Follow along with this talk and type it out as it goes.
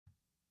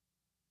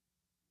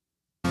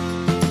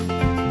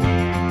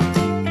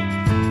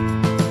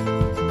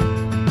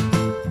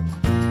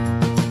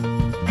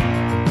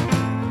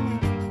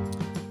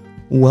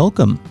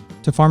Welcome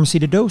to Pharmacy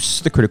to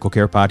Dose, the Critical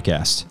Care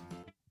Podcast.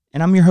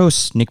 And I'm your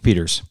host, Nick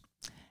Peters.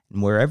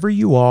 And wherever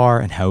you are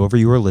and however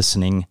you are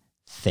listening,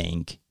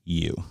 thank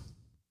you.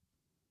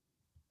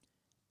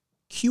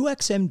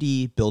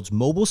 QXMD builds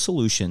mobile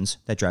solutions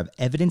that drive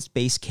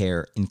evidence-based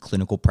care in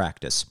clinical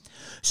practice.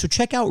 So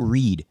check out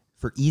Read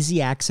for easy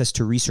access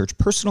to research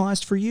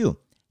personalized for you.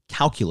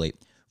 Calculate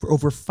for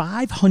over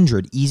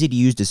 500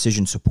 easy-to-use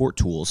decision support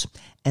tools,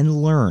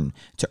 and Learn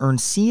to earn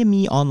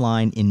CME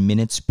online in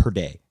minutes per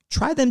day.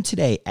 Try them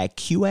today at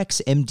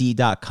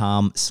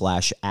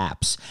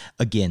qxmd.com/apps.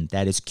 Again,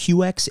 that is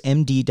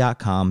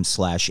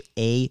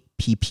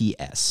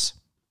qxmd.com/apps.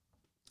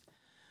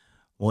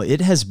 Well,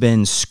 it has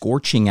been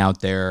scorching out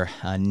there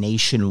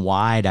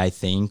nationwide, I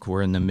think.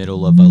 We're in the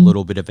middle of a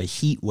little bit of a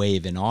heat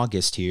wave in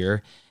August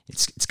here.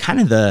 It's kind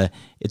of the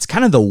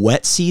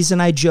wet season.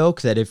 I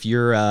joke that if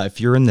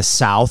you're in the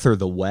South or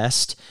the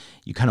West,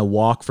 you kind of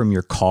walk from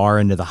your car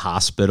into the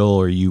hospital,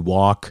 or you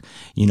walk,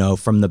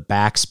 from the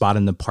back spot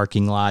in the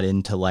parking lot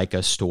into like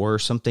a store or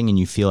something, and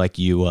you feel like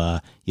you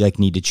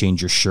need to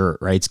change your shirt,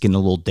 right? It's getting a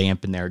little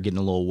damp in there, getting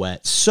a little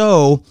wet.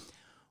 So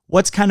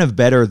what's kind of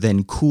better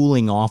than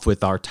cooling off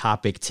with our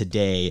topic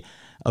today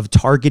of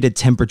targeted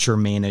temperature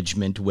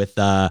management with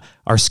our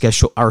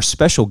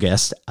special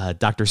guest,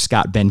 Dr.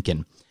 Scott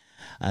Benken.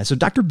 So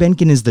Dr.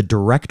 Benken is the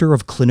Director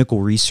of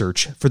Clinical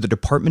Research for the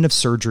Department of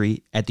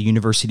Surgery at the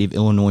University of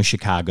Illinois,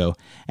 Chicago,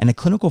 and a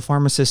clinical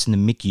pharmacist in the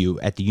MICU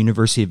at the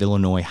University of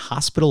Illinois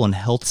Hospital and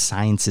Health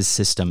Sciences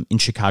System in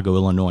Chicago,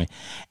 Illinois,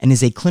 and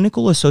is a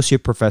clinical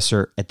associate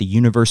professor at the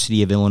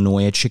University of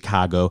Illinois at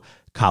Chicago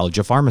College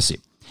of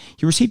Pharmacy.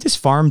 He received his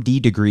PharmD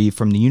degree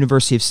from the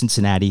University of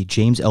Cincinnati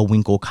James L.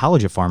 Winkle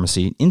College of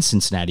Pharmacy in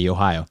Cincinnati,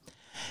 Ohio.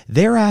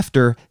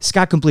 Thereafter,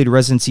 Scott completed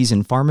residencies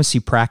in pharmacy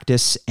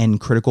practice and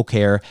critical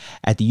care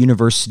at the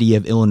University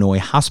of Illinois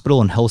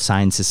Hospital and Health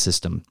Sciences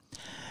System.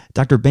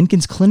 Dr.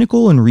 Benken's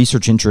clinical and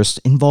research interests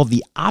involve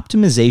the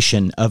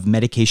optimization of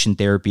medication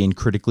therapy in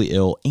critically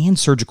ill and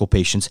surgical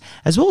patients,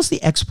 as well as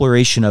the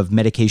exploration of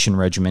medication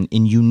regimen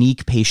in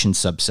unique patient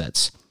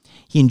subsets.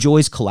 He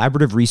enjoys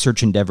collaborative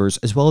research endeavors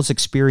as well as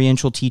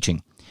experiential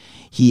teaching.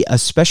 He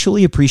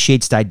especially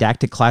appreciates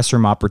didactic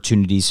classroom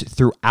opportunities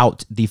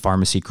throughout the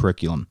pharmacy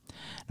curriculum.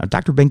 Now,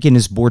 Dr. Benken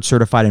is board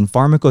certified in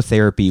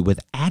pharmacotherapy with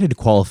added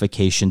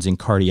qualifications in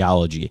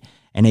cardiology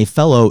and a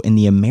fellow in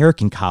the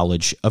American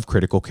College of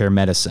Critical Care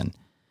Medicine.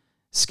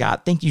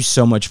 Scott, thank you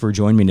so much for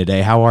joining me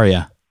today. How are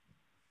you?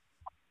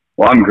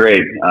 Well, I'm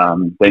great.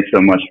 Thanks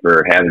so much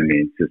for having me.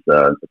 It's just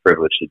a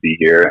privilege to be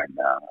here, and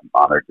I'm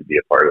honored to be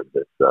a part of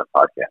this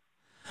podcast.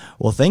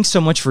 Well, thanks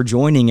so much for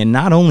joining. And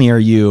not only are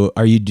you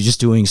just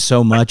doing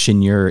so much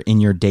in your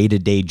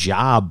day-to-day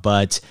job,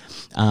 but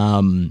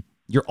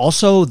you're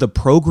also the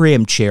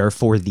program chair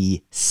for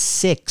the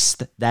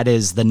sixth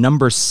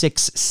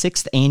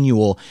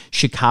annual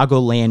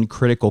Chicagoland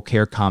Critical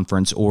Care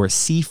Conference, or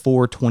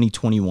C4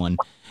 2021.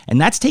 And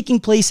that's taking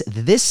place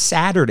this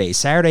Saturday,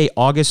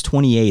 August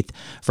 28th,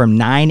 from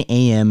 9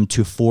 a.m.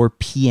 to 4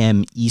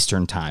 p.m.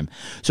 Eastern Time.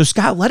 So,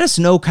 Scott, let us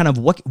know kind of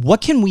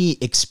what can we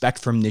expect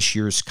from this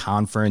year's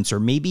conference, or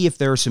maybe if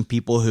there are some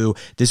people who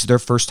this is their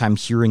first time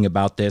hearing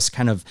about this,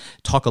 kind of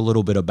talk a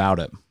little bit about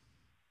it.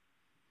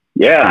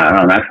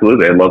 Yeah,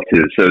 absolutely. I'd love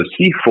to. So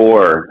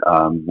C4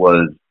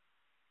 was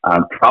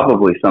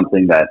probably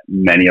something that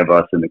many of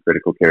us in the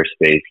critical care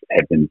space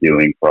have been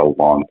doing for a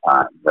long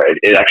time, right?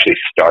 It actually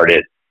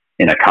started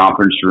in a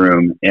conference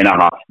room in a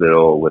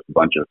hospital with a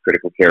bunch of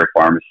critical care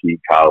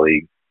pharmacy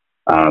colleagues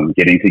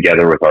getting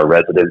together with our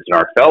residents and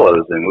our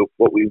fellows. And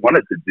what we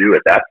wanted to do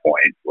at that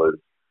point was,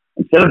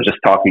 instead of just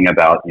talking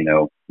about,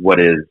 what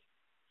is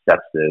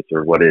sepsis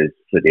or what is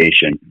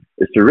sedation,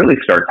 is to really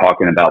start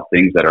talking about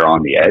things that are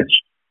on the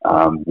edge.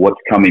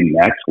 What's coming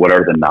next? What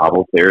are the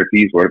novel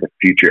therapies? What are the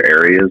future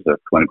areas of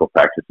clinical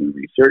practice and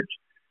research?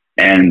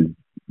 And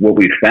what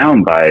we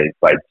found by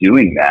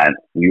doing that,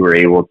 we were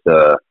able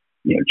to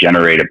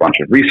generate a bunch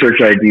of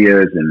research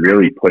ideas and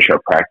really push our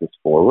practice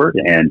forward.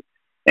 And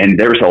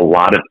there's a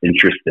lot of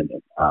interest in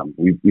it.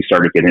 We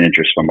started getting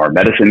interest from our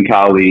medicine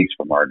colleagues,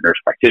 from our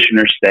nurse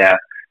practitioner staff,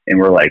 and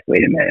we're like,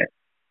 wait a minute,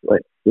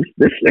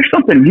 there's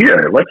something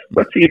here. Let's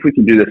see if we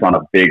can do this on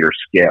a bigger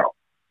scale.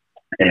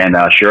 And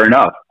sure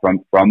enough,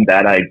 from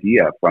that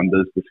idea, from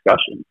those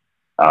discussions,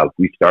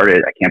 we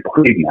started, I can't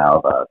believe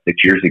now,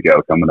 6 years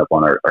ago, coming up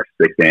on our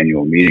sixth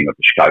annual meeting of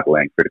the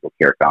Chicagoland Critical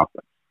Care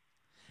Conference.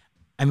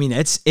 I mean,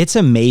 it's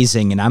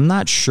amazing. And I'm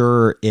not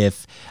sure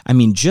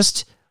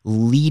just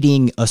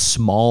leading a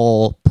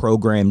small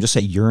program just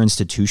at your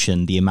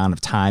institution, the amount of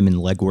time and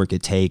legwork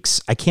it takes,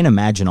 I can't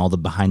imagine all the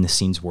behind the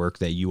scenes work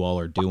that you all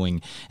are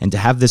doing. And to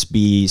have this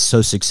be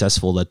so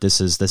successful that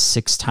this is the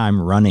sixth time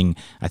running,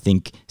 I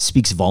think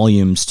speaks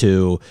volumes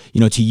to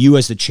you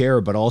as the chair,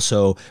 but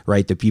also,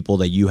 right, the people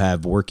that you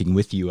have working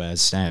with you,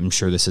 as I'm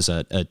sure this is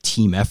a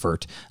team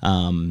effort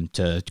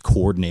to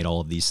coordinate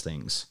all of these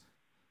things.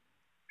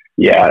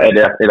 Yeah, it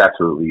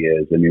absolutely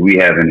is. I mean, we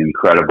have an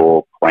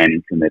incredible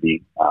planning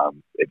committee.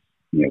 It's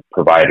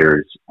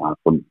providers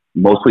from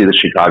mostly the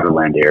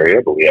Chicagoland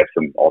area, but we have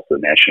some also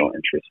national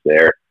interest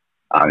there.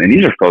 And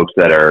these are folks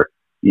that are,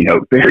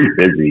 very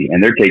busy,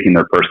 and they're taking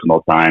their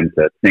personal time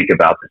to think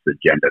about this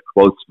agenda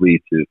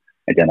closely, to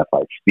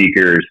identify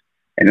speakers.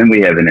 And then we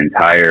have an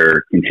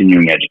entire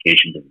continuing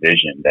education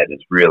division that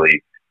is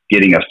really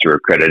getting us through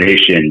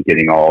accreditation,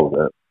 getting all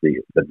the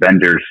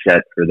vendors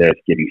set for this,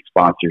 getting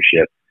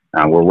sponsorship.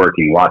 We're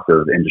working lots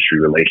of industry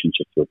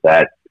relationships with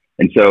that.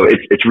 And so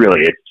it's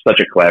such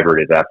a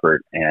collaborative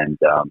effort. And,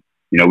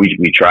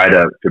 we try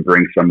to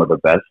bring some of the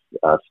best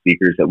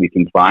speakers that we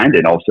can find,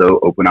 and also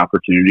open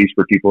opportunities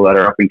for people that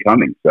are up and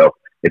coming. So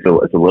it's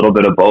a little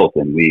bit of both.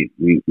 And we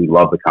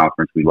love the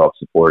conference. We love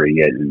supporting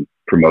it and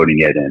promoting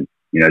it. And,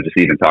 just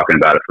even talking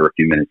about it for a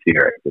few minutes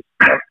here.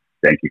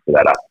 Thank you for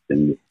that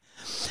opportunity.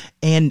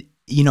 And,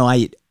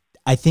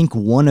 I think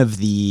one of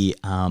the,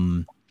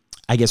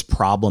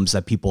 problems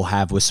that people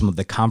have with some of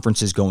the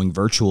conferences going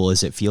virtual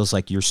is it feels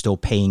like you're still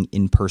paying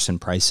in-person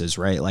prices,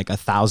 right? Like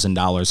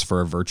 $1,000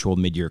 for a virtual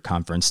mid-year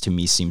conference to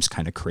me seems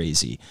kind of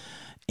crazy.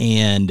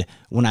 And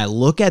when I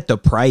look at the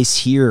price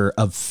here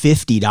of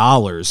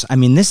 $50, I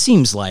mean, this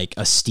seems like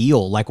a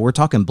steal. Like we're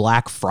talking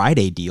Black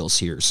Friday deals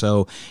here.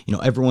 So,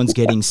 everyone's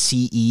getting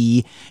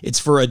CE. It's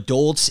for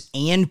adults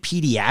and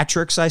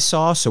pediatrics, I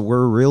saw. So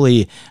we're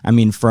really,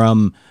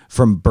 from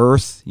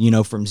birth,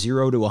 from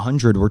 0 to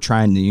 100,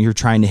 you're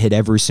trying to hit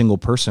every single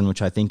person,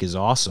 which I think is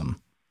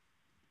awesome.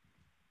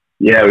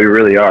 Yeah, we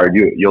really are.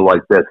 You'll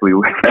like this. We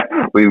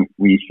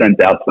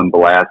sent out some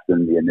blasts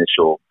in the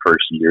initial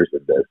first years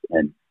of this,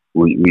 and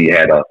we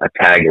had a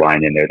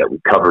tagline in there that we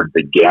covered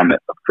the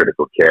gamut of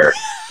critical care.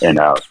 And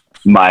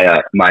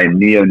my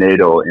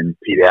neonatal and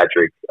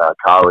pediatric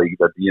colleagues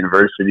at the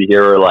university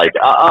here were like,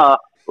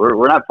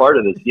 we're not part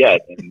of this yet.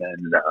 And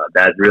then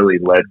that really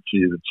led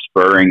to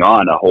spurring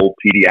on a whole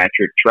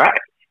pediatric track.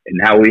 And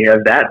now we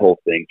have that whole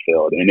thing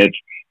filled. And it's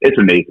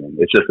amazing.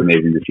 It's just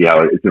amazing to see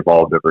how it's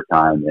evolved over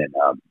time. And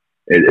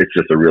it's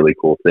just a really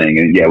cool thing.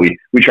 And yeah, we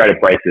try to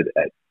price it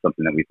at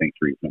something that we think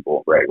is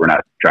reasonable, right? We're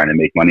not trying to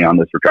make money on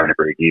this. We're trying to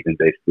break even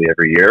basically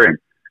every year, and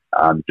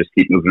just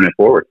keep moving it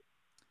forward.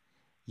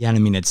 Yeah, and I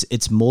mean it's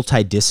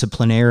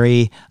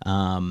multidisciplinary.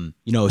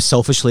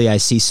 Selfishly, I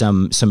see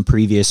some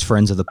previous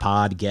friends of the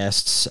pod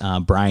guests,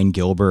 Brian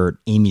Gilbert,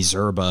 Amy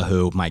Zerba,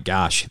 who, my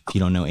gosh, if you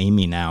don't know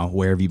Amy now,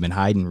 where have you been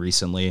hiding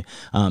recently?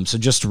 So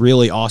just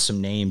really awesome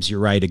names.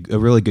 You're right, a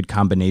really good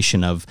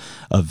combination of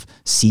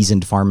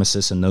seasoned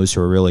pharmacists and those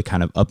who are really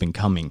kind of up and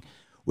coming.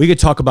 We could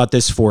talk about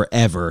this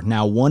forever.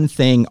 Now, one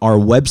thing, our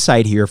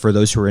website here, for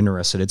those who are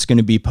interested, it's going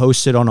to be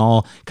posted on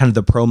all kind of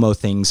the promo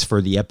things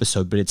for the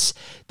episode, but it's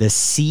the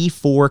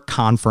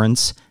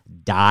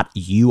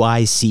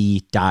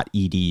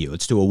c4conference.uic.edu.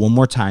 Let's do it one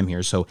more time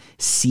here. So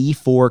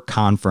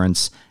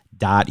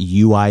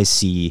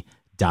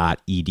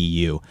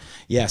c4conference.uic.edu.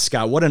 Yeah,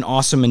 Scott, what an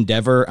awesome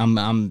endeavor.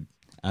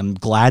 I'm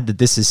glad that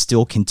this is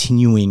still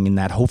continuing, and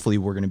that hopefully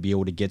we're going to be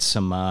able to get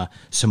some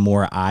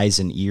more eyes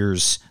and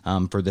ears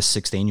for the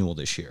 6th annual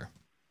this year.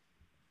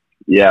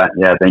 Yeah.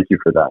 Thank you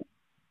for that.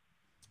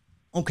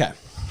 Okay.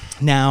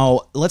 Now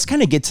let's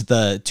kind of get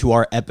to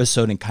our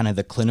episode and kind of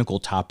the clinical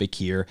topic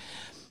here.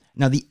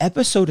 Now, the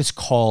episode is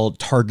called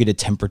Targeted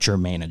Temperature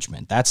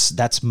Management.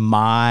 That's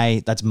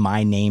my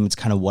name. It's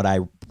kind of what I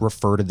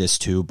refer to this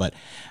to, but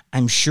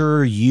I'm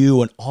sure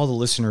you and all the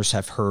listeners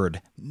have heard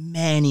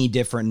many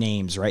different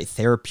names, right?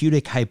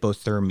 Therapeutic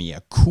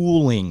hypothermia,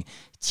 cooling,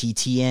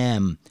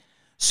 TTM.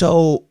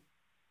 So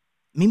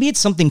maybe it's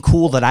something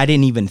cool that I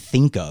didn't even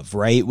think of,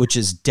 right? Which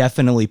is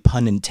definitely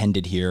pun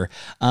intended here.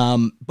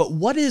 But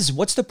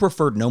what's the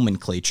preferred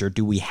nomenclature?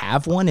 Do we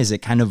have one? Is it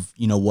kind of,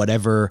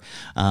 whatever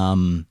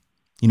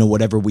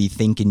we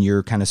think in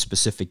your kind of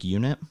specific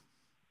unit?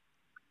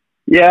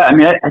 Yeah, I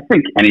mean, I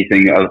think any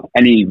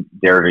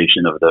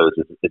derivation of those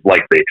is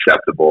likely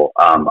acceptable.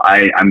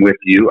 I'm with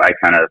you. I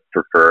kind of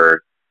prefer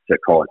to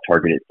call it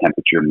targeted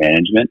temperature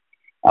management,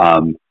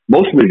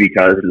 mostly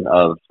because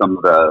of some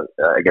of the,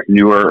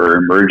 newer or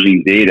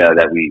emerging data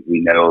that we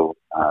know.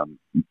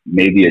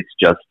 Maybe it's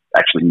just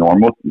actually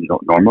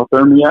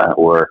normothermia,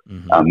 or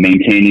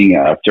maintaining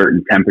a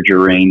certain temperature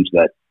range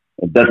that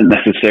it doesn't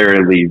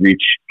necessarily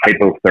reach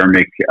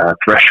hypothermic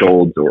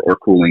thresholds or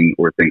cooling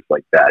or things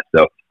like that.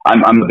 So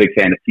I'm a big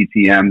fan of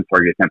TTM,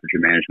 targeted temperature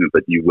management,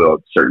 but you will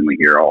certainly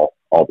hear all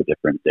the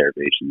different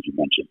derivations you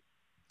mentioned.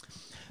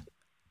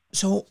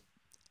 So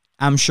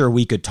I'm sure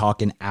we could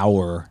talk an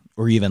hour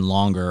or even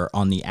longer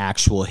on the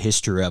actual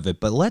history of it,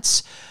 but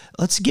let's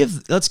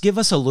give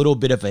us a little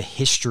bit of a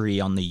history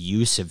on the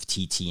use of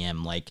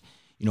TTM. Like,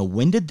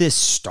 when did this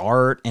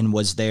start, and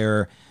was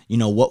there,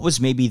 what was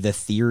maybe the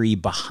theory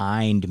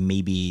behind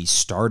maybe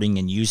starting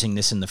and using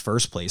this in the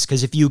first place?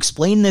 Because if you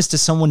explain this to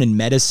someone in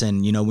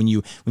medicine, when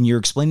you're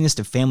explaining this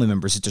to family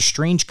members, it's a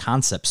strange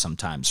concept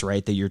sometimes,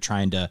 right? That you're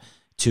trying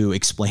to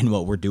explain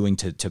what we're doing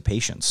to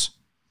patients.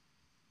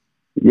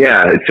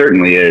 Yeah, it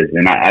certainly is.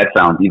 And I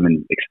found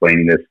even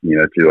explaining this,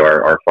 to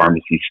our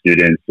pharmacy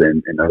students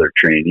and other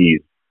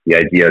trainees, the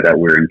idea that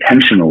we're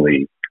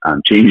intentionally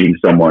changing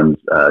someone's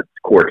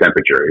core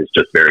temperature is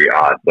just very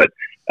odd. But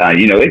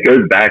it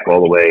goes back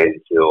all the way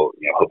until,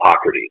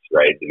 Hippocrates,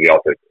 right? We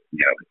also,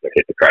 the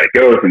Hippocratic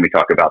Oath, and we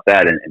talk about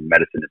that in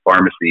medicine and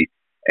pharmacy.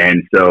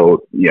 And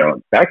so,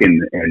 back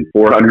in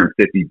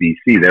 450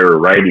 BC, there were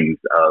writings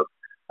of,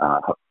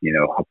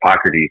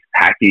 Hippocrates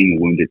packing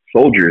wounded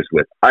soldiers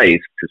with ice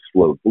to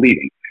slow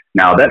bleeding.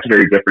 Now, that's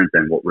very different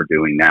than what we're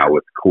doing now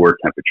with core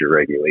temperature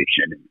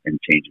regulation and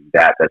changing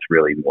that. That's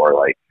really more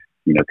like,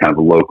 kind of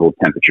local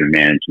temperature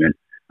management.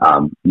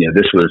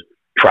 This was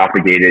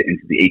propagated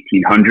into the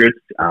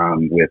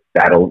 1800s with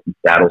battle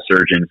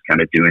surgeons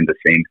kind of doing the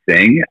same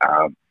thing.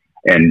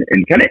 And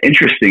kind of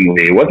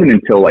interestingly, it wasn't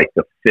until like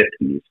the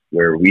 50s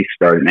where we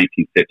started,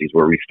 1950s,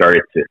 where we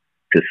started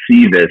to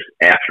see this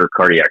after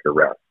cardiac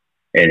arrest.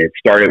 And it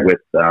started with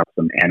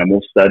some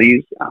animal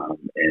studies,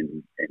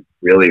 and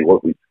really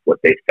what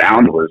they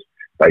found was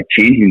by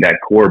changing that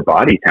core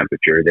body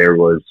temperature, there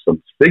was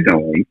some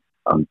signaling,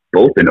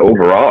 both in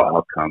overall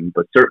outcome,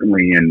 but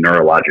certainly in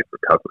neurologic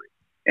recovery.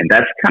 And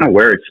that's kind of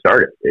where it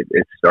started.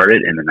 It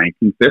started in the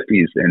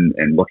 1950s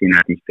and looking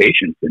at these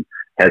patients, and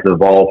has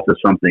evolved to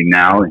something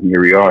now. And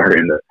here we are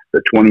in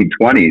the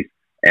 2020s,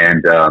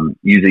 and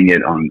using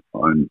it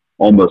on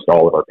almost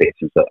all of our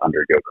patients that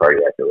undergo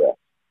cardiac arrest.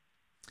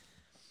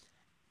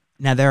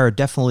 Now, there are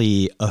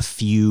definitely a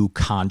few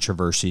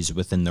controversies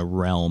within the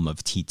realm of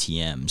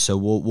TTM, so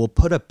we'll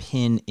put a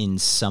pin in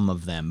some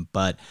of them,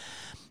 but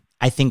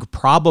I think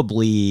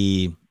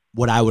probably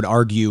what I would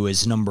argue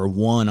is number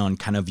one on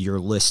kind of your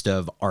list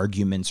of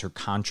arguments or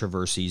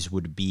controversies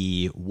would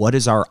be, what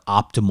is our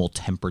optimal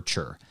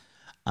temperature?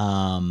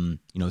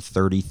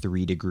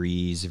 33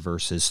 degrees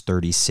versus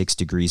 36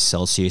 degrees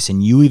Celsius.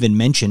 And you even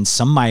mentioned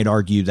some might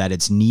argue that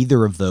it's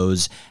neither of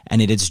those,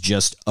 and it is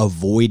just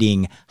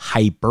avoiding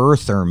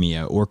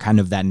hyperthermia or kind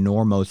of that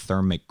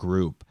normothermic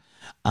group.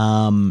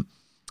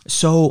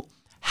 So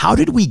how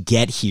did we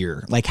get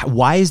here? Like,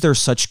 why is there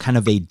such kind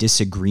of a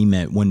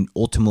disagreement when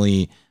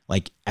ultimately,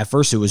 like, at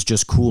first it was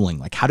just cooling?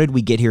 Like, how did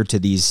we get here to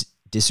these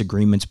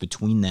disagreements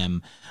between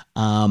them?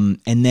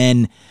 And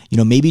then,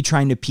 maybe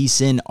trying to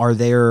piece in, are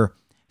there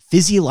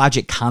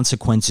physiologic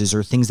consequences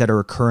or things that are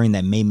occurring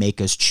that may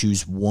make us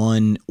choose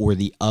one or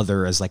the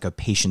other as like a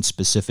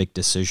patient-specific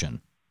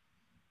decision?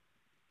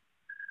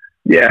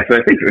 Yeah, so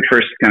I think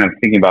first kind of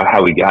thinking about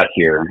how we got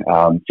here.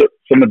 So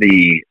some of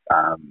the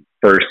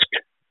first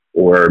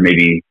or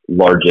maybe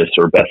largest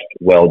or best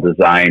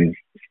well-designed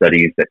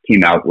studies that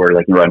came out were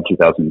like around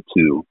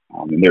 2002.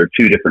 And there are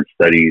two different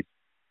study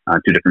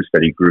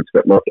groups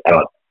that looked at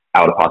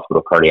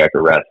out-of-hospital cardiac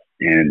arrest.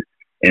 And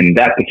in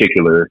that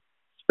particular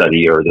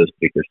study, or those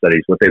particular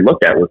studies, what they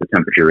looked at was a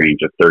temperature range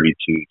of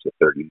 32 to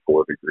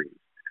 34 degrees.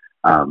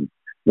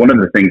 One of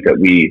the things that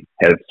we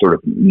have sort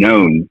of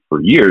known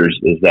for years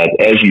is that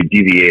as you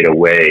deviate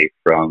away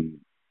from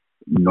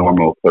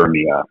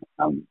normothermia,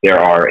 there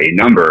are a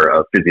number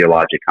of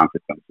physiologic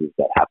consequences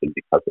that happen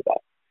because of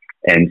that.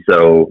 And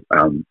so,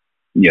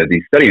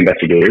 these study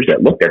investigators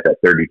that looked at that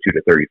 32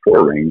 to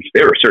 34 range,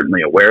 they were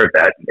certainly aware of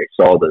that, and they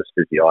saw those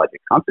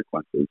physiologic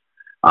consequences.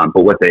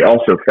 But what they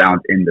also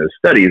found in those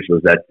studies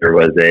was that there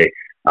was a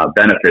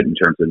benefit in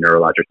terms of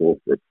neurological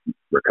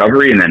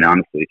recovery. And then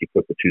honestly, if you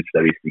put the two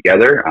studies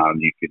together,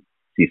 you could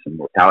see some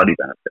mortality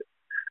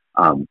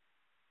benefits.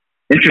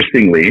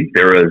 Interestingly,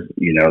 there was,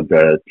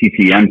 the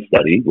TTM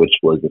study, which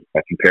was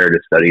a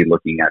comparative study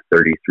looking at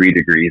 33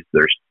 degrees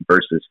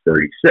versus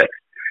 36.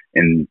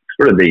 And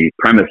sort of the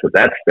premise of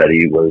that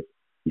study was,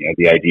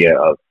 the idea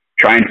of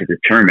trying to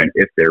determine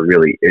if there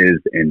really is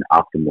an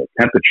optimal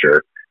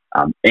temperature,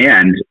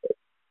 and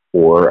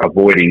or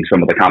avoiding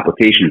some of the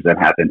complications that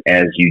happen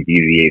as you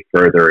deviate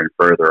further and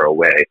further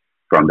away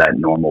from that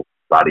normal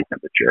body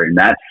temperature. And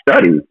that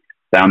study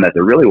found that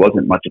there really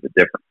wasn't much of a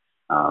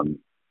difference.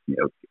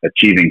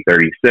 Achieving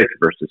 36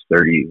 versus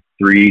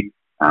 33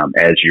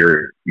 as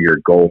your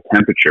goal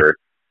temperature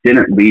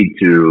didn't lead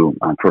to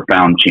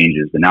profound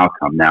changes in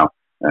outcome. Now,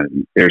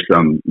 there's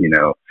some,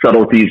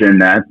 subtleties in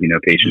that.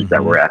 Patients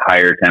that were at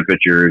higher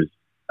temperatures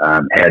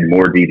had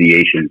more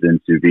deviations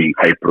into being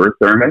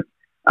hyperthermic.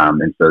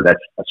 And so that's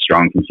a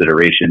strong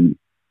consideration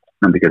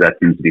because that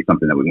seems to be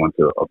something that we want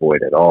to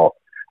avoid at all.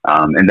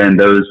 And then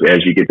those, as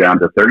you get down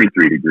to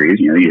 33 degrees,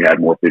 you had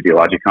more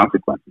physiologic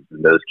consequences,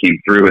 and those came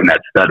through in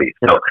that study.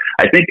 So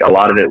I think a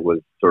lot of it was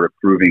sort of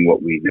proving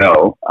what we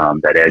know,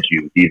 that as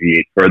you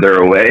deviate further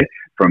away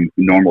from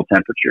normal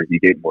temperature, you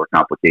get more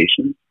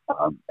complications.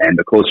 And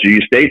the closer you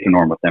stay to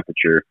normal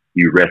temperature,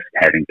 you risk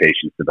having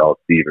patients develop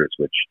fevers,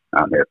 which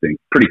have been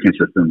pretty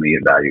consistently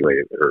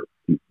evaluated or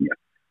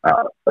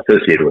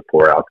associated with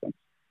poor outcomes.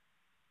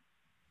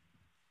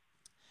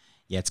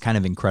 Yeah, it's kind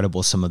of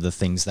incredible some of the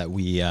things that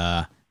we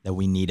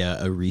need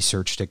a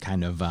research to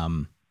kind of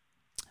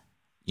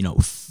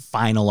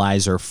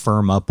finalize or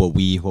firm up what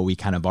we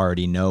kind of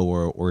already know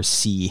or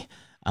see.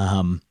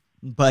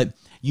 But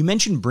you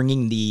mentioned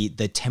bringing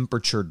the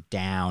temperature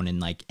down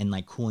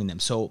and cooling them.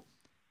 So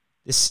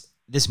this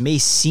may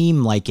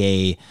seem like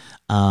a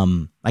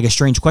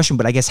strange question,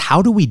 but I guess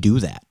how do we do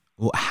that?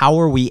 How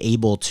are we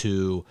able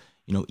to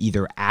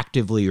either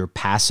actively or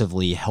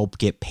passively help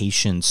get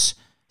patients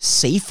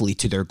safely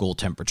to their goal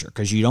temperature,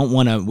 because we don't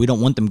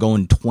want them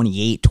going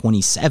 28,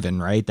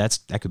 27, right? That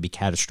could be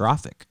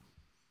catastrophic.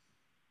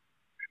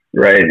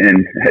 Right.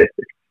 And it's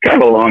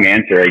kind of a long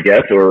answer, I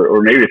guess,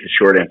 or maybe it's a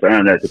short answer. I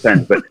don't know. It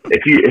depends. But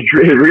it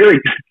really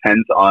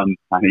depends on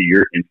kind of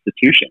your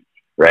institution,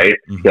 right?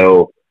 Mm-hmm.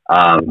 So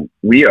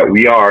we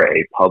are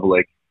a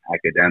public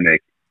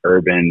academic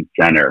urban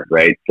center,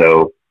 right?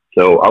 So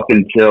up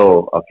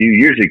until a few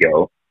years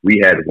ago, we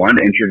had one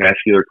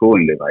intravascular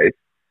cooling device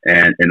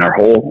and in our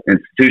whole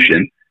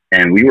institution,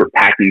 and we were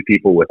packing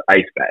people with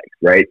ice bags,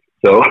 right?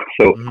 So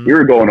mm-hmm. we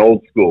were going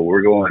old school.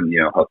 We're going,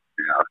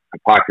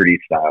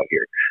 Hippocrates style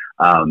here.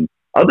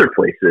 Other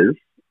places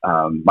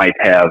might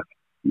have,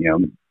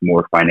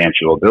 more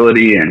financial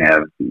ability and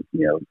have,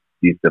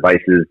 these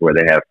devices where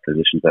they have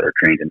physicians that are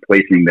trained in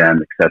placing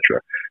them, et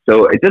cetera.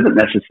 So it doesn't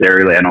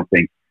necessarily, I don't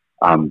think,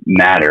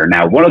 matter.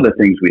 Now, one of the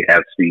things we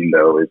have seen,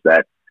 though, is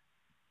that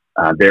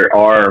there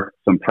are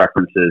some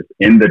preferences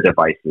in the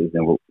devices,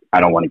 and I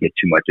don't want to get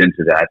too much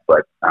into that,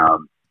 but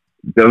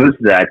those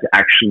that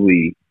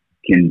actually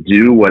can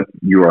do what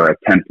you are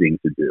attempting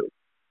to do.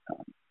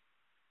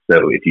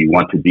 So if you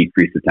want to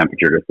decrease the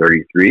temperature to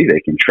 33, they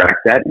can track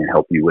that and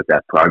help you with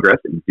that progress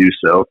and do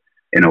so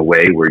in a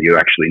way where you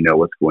actually know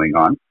what's going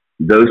on.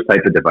 Those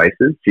type of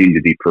devices seem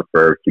to be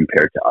preferred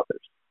compared to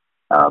others.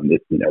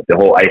 The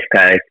whole ice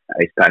pack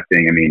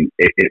thing, I mean,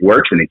 it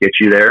works and it gets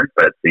you there,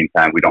 but at the same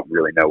time, we don't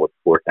really know what the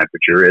core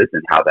temperature is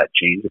and how that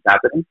change is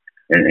happening.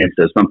 And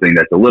so something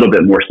that's a little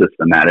bit more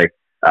systematic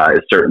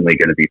is certainly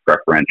going to be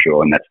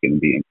preferential, and that's going to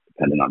be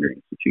dependent on your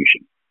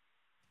institution.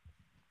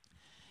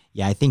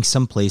 Yeah, I think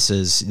some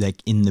places,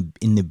 like in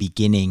the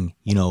beginning,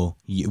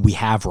 we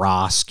have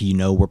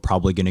ROSC, we're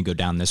probably going to go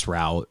down this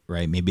route,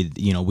 right? Maybe,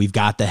 we've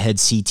got the head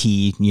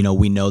CT,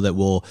 we know that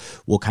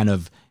we'll kind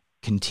of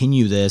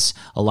continue this.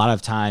 A lot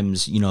of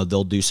times,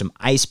 they'll do some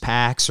ice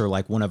packs, or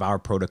like one of our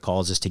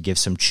protocols is to give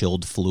some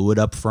chilled fluid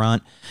up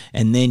front.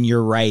 And then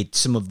you're right,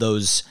 some of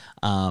those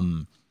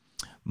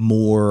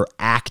more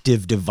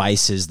active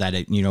devices that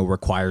it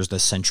requires the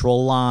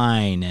central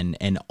line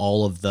and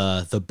all of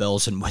the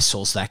bells and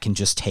whistles that can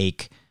just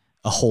take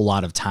a whole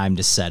lot of time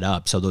to set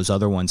up. So those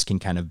other ones can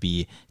kind of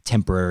be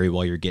temporary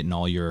while you're getting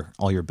all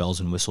your bells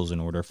and whistles in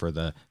order for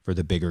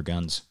the bigger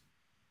guns.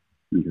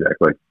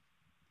 Exactly.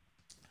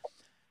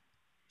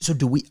 So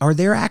are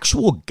there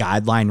actual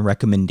guideline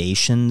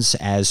recommendations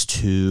as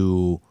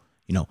to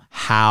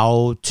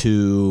how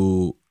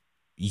to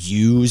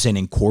use and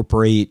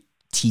incorporate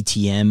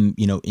TTM,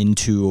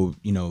 into,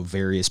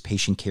 various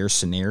patient care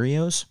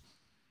scenarios?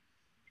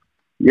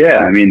 Yeah.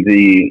 I mean,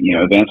 the,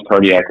 advanced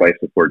cardiac life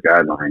support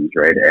guidelines,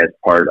 right, as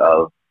part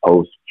of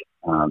post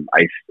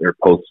ICE or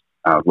post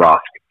ROSC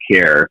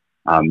care,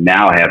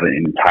 now have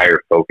an entire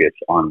focus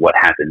on what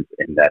happens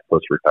in that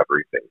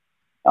post-recovery phase.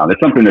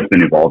 It's something that's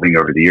been evolving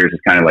over the years.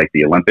 It's kind of like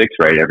the Olympics,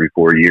 right? Every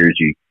 4 years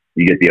you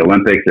get the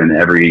Olympics, and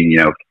every,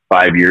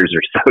 5 years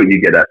or so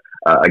you get a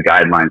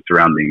guideline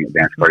surrounding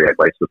advanced cardiac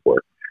life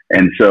support.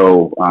 And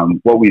so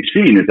what we've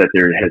seen is that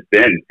there has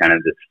been kind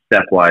of this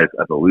stepwise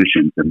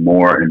evolution to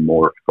more and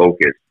more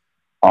focus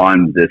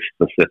on this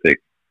specific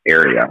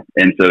area.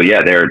 And so,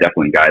 yeah, there are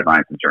definitely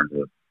guidelines in terms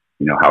of,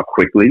 how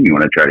quickly you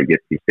want to try to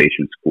get these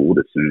patients cooled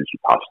as soon as you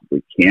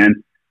possibly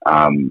can.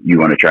 You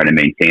want to try to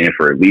maintain it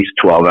for at least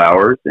 12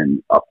 hours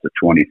and up to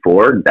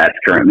 24. That's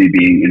currently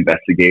being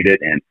investigated.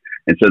 And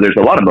so there's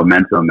a lot of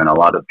momentum and a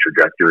lot of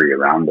trajectory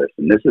around this.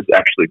 And this is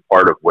actually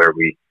part of where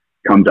we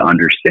come to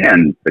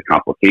understand the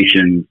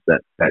complications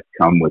that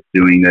come with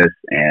doing this,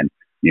 and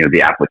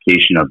the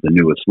application of the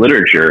newest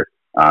literature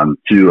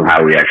to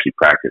how we actually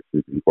practice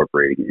is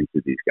incorporating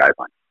into these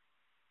guidelines.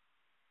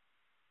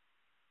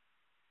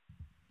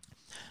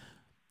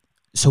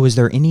 So is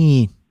there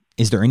any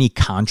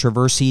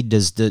controversy? Do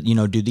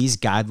these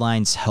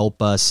guidelines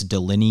help us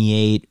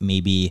delineate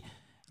maybe,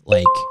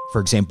 like,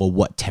 for example,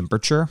 what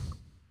temperature?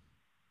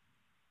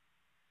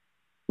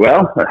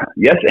 Well,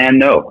 yes and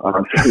no.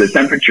 So the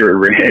temperature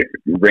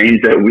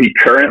range that we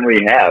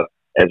currently have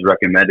as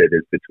recommended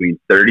is between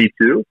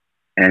 32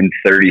 and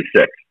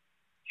 36.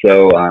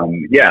 So,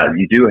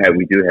 we do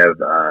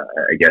have,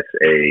 I guess,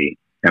 a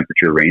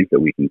temperature range that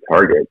we can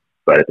target.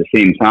 But at the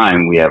same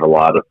time, we have a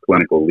lot of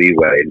clinical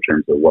leeway in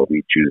terms of what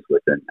we choose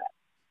within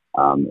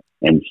that.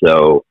 And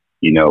so,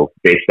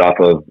 based off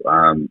of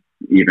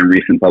even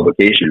recent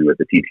publication with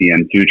the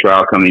TTM2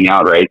 trial coming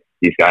out, right,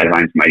 these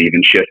guidelines might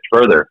even shift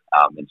further.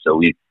 And so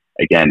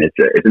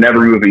it's an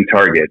ever-moving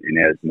target, and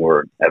as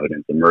more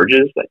evidence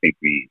emerges, I think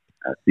we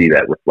see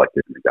that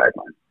reflected in the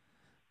guidelines.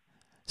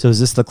 So is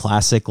this the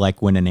classic,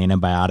 like when an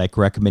antibiotic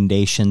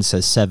recommendation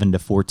says 7 to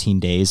 14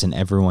 days and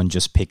everyone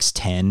just picks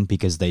 10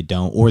 because they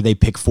don't, or they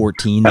pick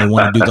 14, they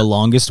want to do the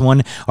longest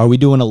one? Are we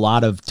doing a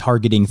lot of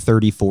targeting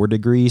 34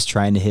 degrees,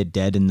 trying to hit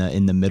dead in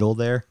the middle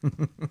there?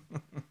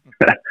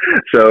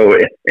 So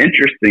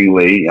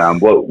interestingly,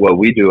 what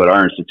we do at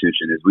our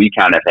institution is we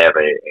kind of have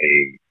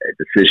a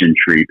decision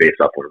tree based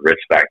off of risk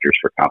factors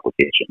for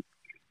complications.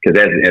 Because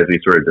as we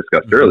sort of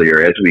discussed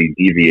earlier, as we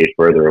deviate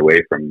further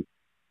away from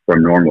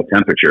from normal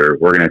temperature,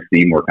 we're going to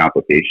see more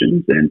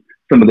complications. And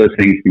some of those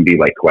things can be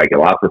like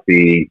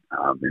coagulopathy.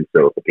 And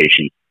so if a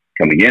patient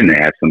coming in, they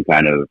have some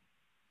kind of,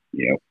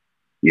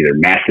 either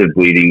massive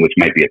bleeding, which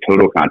might be a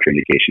total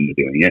contraindication to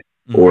doing it,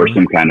 or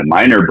some kind of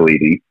minor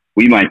bleeding,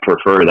 we might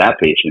prefer that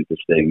patient to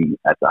stay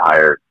at the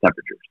higher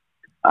temperatures.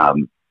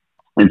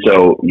 And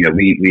so,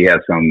 we have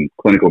some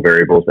clinical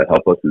variables that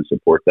help us and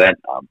support that.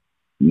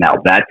 Now,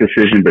 that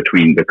decision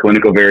between the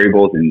clinical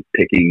variables and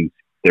picking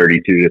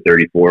 32 to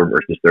 34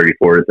 versus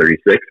 34 to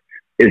 36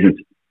 isn't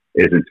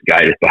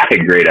guided by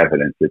great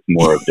evidence. It's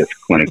more of just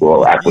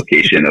clinical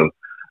application of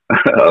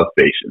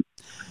patients.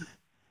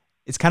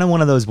 It's kind of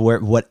one of those where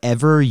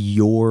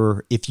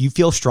if you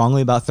feel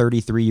strongly about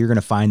 33, you're going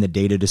to find the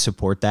data to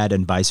support that,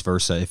 and vice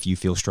versa if you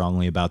feel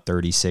strongly about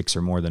 36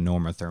 or more the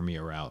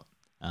normothermia route.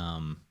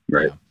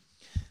 Right. Yeah.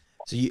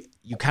 So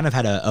you kind of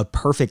had a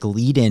perfect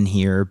lead in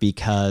here,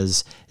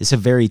 because it's a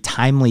very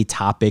timely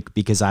topic,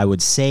 because I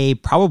would say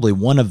probably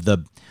one of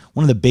the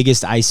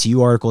biggest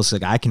ICU articles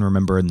that I can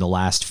remember in the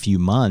last few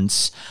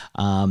months,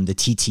 the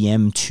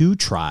TTM2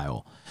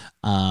 trial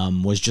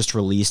was just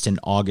released in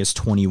August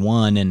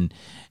 21, and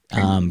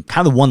kind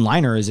of the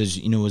one-liner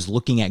is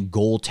looking at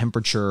goal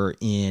temperature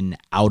in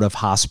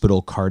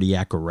out-of-hospital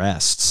cardiac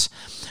arrests.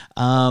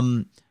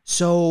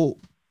 So,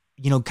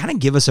 kind of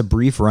give us a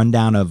brief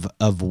rundown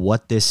of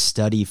what this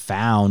study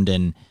found,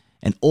 and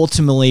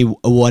ultimately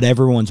what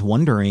everyone's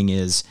wondering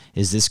is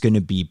this going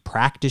to be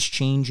practice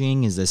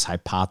changing? Is this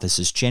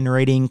hypothesis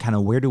generating? Kind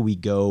of where do we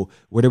go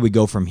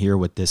from here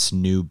with this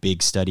new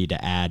big study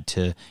to add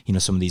to,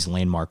 some of these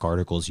landmark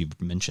articles you've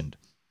mentioned?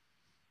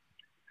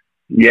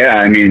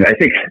 Yeah, I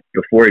think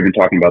before even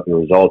talking about the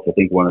results, I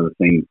think one of the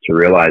things to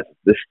realize,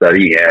 this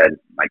study had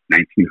like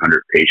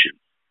 1,900 patients.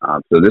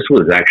 So this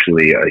was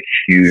actually a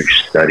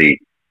huge study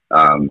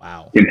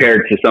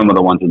compared to some of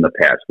the ones in the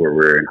past where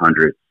we're in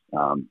hundreds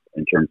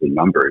in terms of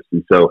numbers.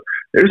 And so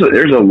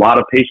there's a lot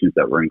of patients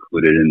that were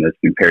included in this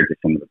compared to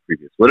some of the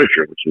previous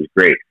literature, which was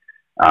great.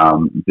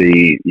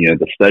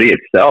 The study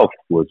itself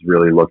was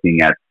really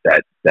looking at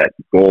that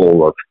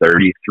goal of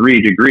 33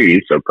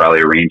 degrees, so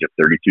probably a range of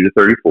 32 to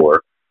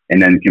 34.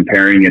 And then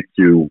comparing it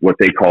to what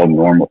they call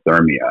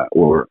normothermia,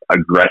 or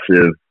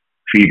aggressive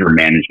fever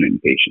management in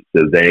patients.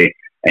 So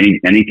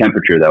any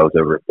temperature that was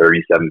over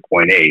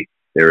 37.8,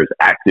 there was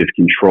active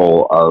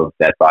control of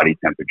that body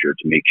temperature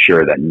to make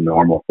sure that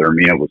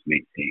normothermia was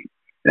maintained.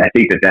 And I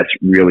think that's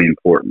really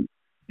important,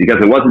 because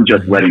it wasn't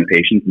just letting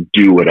patients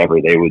do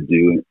whatever they would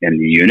do in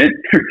the unit,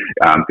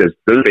 because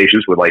those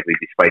patients would likely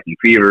be spiking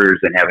fevers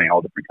and having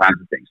all different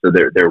kinds of things. So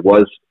there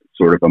was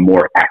sort of a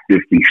more active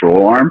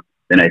control arm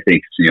than I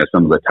think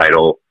some of the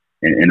title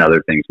and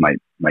other things might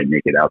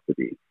make it out to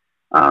be.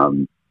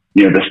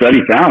 The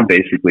study found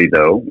basically,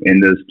 though, in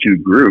those two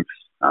groups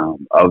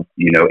of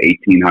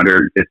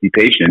 1,850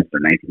 patients or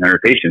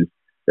 1,900 patients,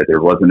 that there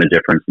wasn't a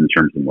difference in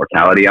terms of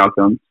mortality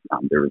outcomes.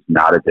 There was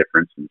not a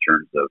difference in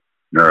terms of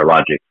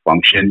neurologic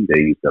function. They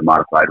used a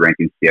modified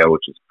Rankin scale,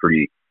 which is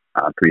pretty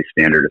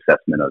standard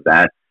assessment of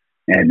that.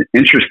 And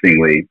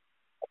interestingly,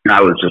 I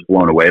was just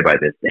blown away by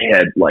this. They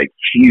had like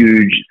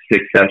huge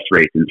success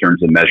rates in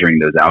terms of measuring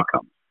those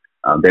outcomes.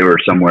 They were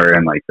somewhere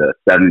in like the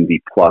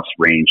 70 plus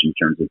range in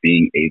terms of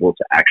being able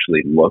to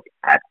actually look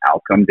at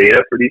outcome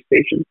data for these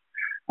patients.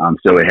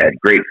 So it had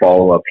great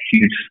follow-up,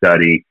 huge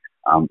study,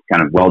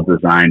 kind of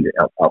well-designed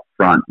up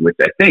front, which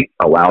I think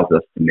allows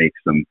us to make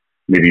some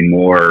maybe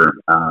more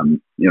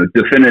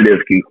definitive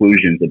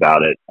conclusions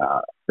about it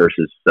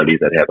versus studies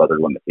that have other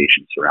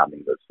limitations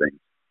surrounding those things.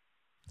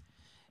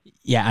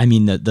 Yeah,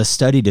 the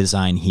study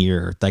design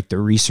here, like the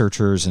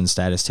researchers and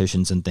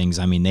statisticians and things,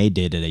 they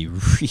did a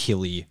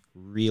really,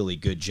 really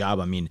good job.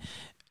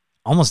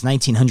 Almost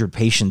 1,900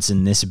 patients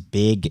in a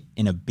big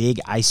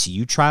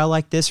ICU trial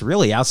like this,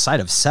 really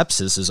outside of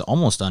sepsis, is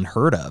almost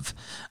unheard of.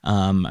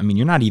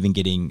 You're not even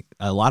getting,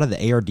 a lot of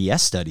the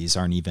ARDS studies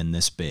aren't even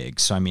this big.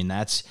 So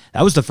that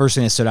was the first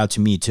thing that stood out to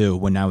me too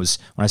when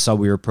I saw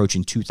we were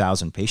approaching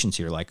 2,000 patients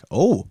here. Like,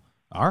 oh,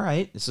 all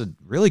right, it's a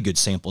really good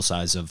sample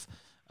size of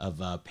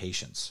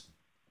patients.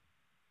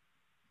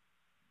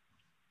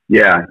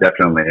 Yeah,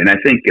 definitely. And I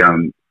think,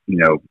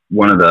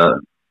 one of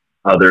the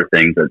other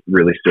things that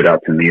really stood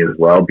out to me as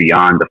well,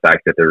 beyond the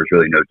fact that there was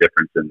really no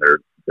difference in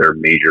their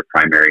major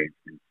primary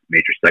and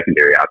major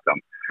secondary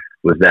outcome,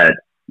 was that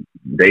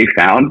they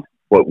found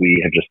what we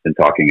have just been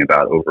talking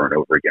about over and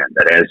over again,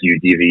 that as you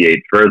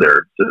deviate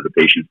further, so the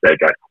patients that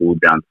got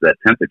cooled down to that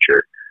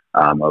temperature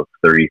of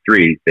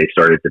 33, they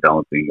started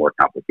developing more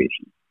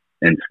complications.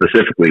 And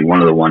specifically,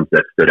 one of the ones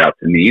that stood out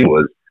to me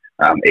was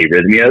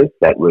arrhythmias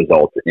that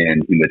result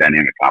in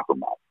hemodynamic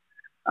compromise.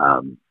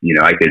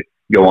 I could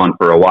go on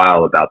for a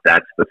while about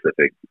that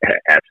specific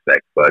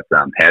aspect, but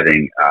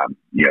having,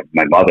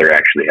 my mother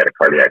actually had a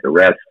cardiac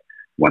arrest,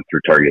 went through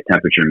target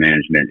temperature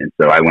management. And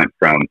so I went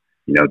from,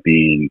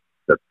 being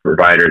the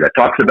provider that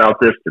talks about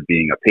this to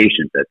being a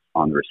patient that's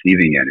on the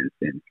receiving end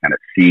and kind of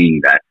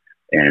seeing that.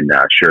 And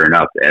sure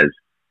enough, as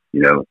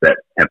that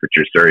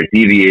temperature started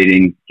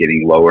deviating,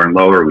 getting lower and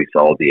lower, we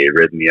saw the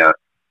arrhythmia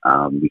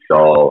We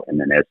saw, and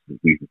then as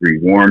we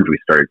rewarmed, we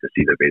started to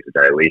see the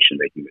vasodilation,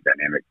 the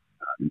hemodynamic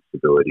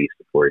instability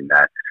supporting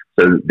that.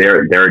 So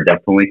there are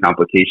definitely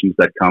complications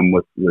that come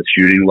with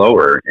shooting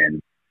lower,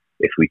 and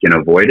if we can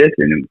avoid it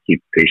and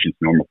keep patients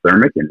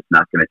normothermic, and it's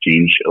not going to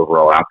change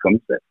overall outcomes,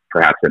 that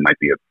perhaps it might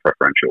be a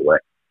preferential way.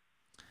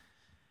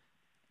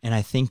 And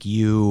I think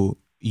you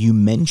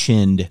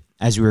mentioned,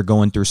 as we were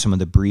going through some of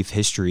the brief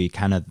history,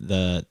 kind of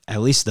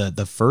at least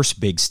the first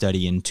big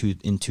study in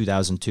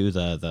 2002,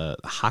 the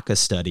HACA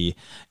study,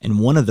 and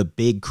one of the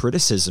big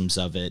criticisms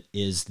of it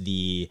is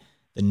the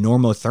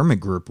normothermic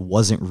group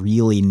wasn't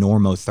really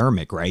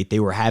normothermic, right? They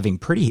were having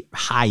pretty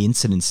high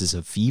incidences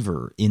of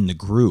fever in the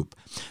group.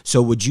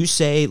 So would you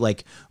say,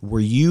 like,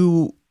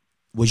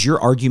 was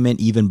your argument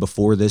even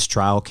before this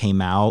trial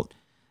came out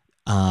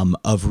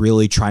of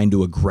really trying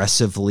to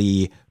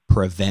aggressively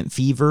prevent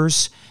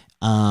fevers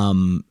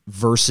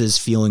versus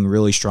feeling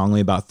really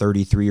strongly about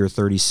 33 or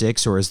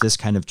 36, or has this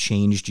kind of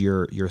changed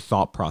your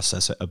thought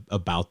process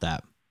about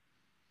that?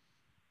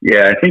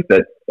 Yeah, I think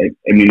that, I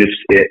don't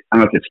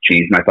know if it's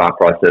changed my thought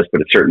process, but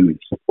it certainly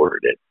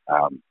supported it.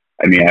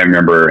 I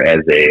remember as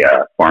a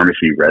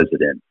pharmacy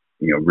resident,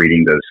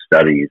 reading those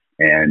studies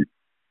and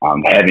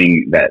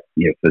having that,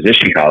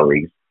 physician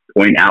colleagues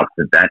point out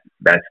that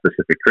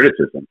specific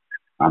criticism,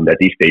 that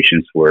these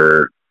patients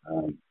were,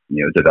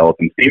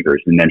 developing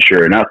fevers. And then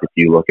sure enough, if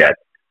you look at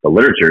the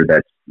literature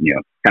that's,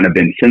 kind of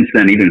been since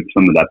then, even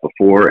some of that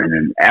before and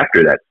then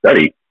after that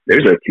study,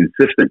 there's a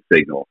consistent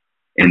signal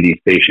in these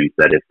patients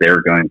that if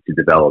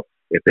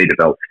they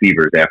develop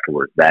fevers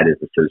afterwards, that is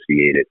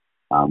associated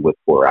with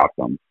poor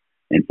outcomes.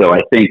 And so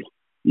I think,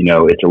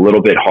 it's a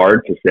little bit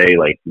hard to say,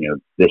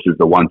 this is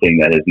the one thing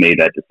that has made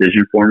that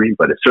decision for me,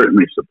 but it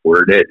certainly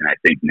supported it. And I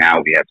think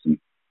now we have some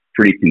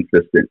pretty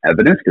consistent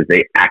evidence because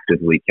they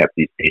actively kept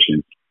these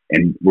patients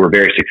and were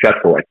very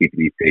successful at keeping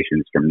these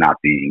patients from not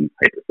being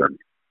hypothermic.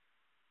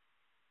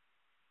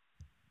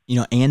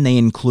 And they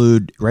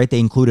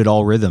included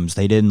all rhythms.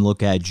 They didn't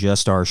look at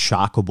just our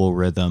shockable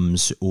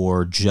rhythms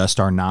or just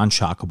our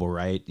non-shockable,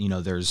 right?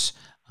 There's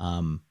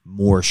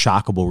more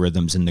shockable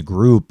rhythms in the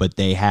group, but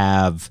they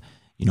have,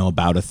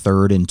 about a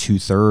third and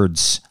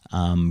 2/3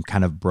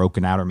 kind of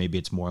broken out, or maybe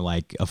it's more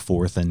like a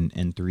fourth and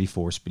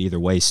 3/4, but either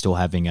way, still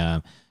having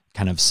a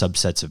kind of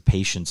subsets of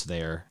patients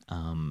there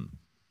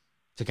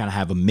to kind of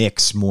have a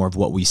mix more of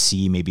what we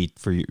see maybe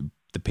for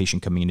the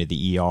patient coming into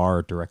the ER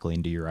or directly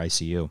into your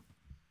ICU.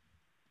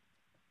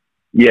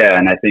 Yeah,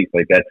 and I think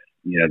that's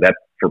that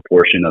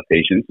proportion of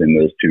patients in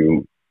those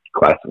two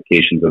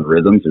classifications of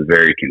rhythms is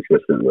very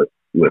consistent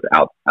with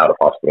out of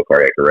hospital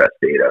cardiac arrest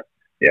data.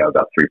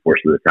 About 3/4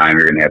 of the time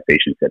you're going to have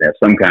patients that have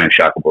some kind of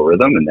shockable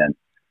rhythm, and then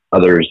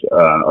others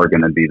are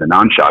going to be the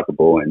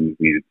non-shockable. And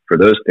for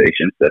those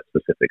patients, that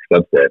specific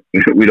subset,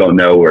 we don't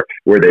know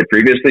were they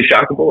previously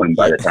shockable, and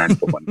by the time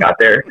someone got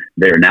there,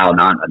 they're now a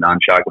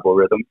non-shockable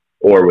rhythm,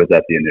 or was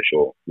that the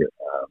initial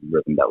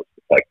rhythm that was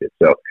detected?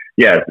 So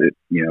yeah,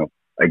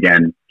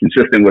 again,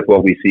 consistent with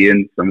what we see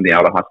in some of the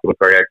out-of-hospital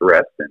cardiac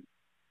arrest. And,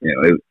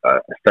 a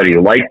study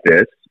like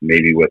this,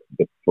 maybe with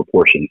the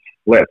proportions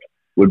flipped,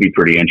 would be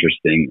pretty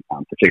interesting,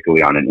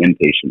 particularly on an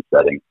inpatient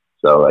setting.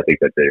 So I think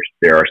that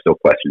there are still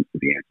questions to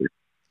be answered.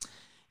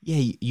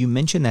 Yeah, you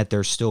mentioned that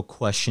there's still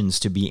questions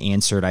to be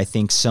answered. I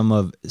think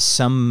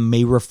some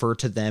may refer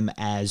to them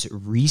as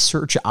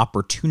research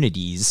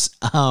opportunities.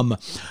 But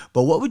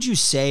what would you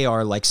say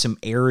are like some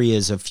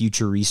areas of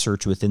future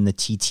research within the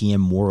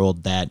TTM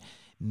world that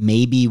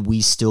maybe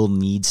we still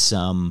need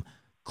some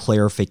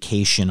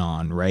clarification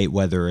on, right?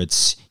 Whether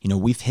it's,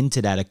 we've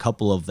hinted at a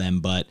couple of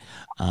them, but,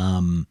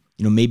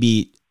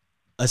 maybe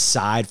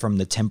aside from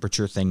the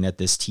temperature thing that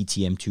this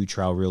TTM2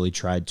 trial really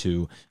tried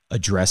to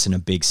address in a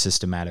big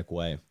systematic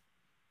way.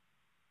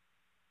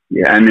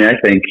 Yeah, I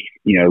think,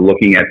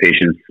 looking at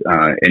patients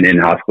in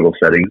hospital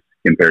settings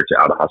compared to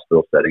out of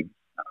hospital settings,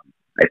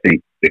 I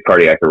think the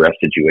cardiac arrest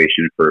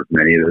situation for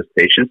many of those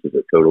patients is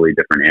a totally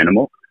different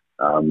animal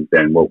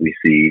than what we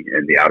see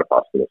in the out of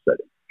hospital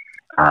setting.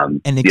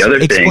 And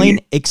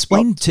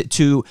explain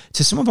to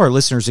some of our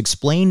listeners,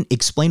 explain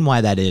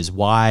why that is.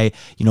 Why,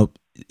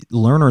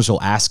 learners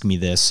will ask me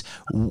this.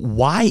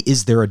 Why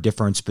is there a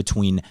difference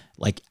between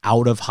like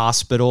out of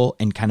hospital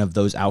and kind of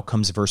those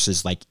outcomes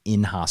versus like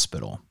in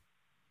hospital?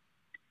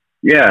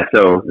 Yeah,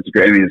 so it's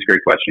great. It's a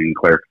great question and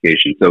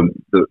clarification. So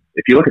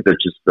if you look at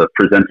just the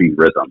presenting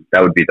rhythm,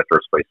 that would be the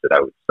first place that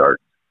I would start.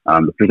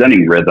 The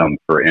presenting rhythm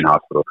for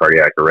in-hospital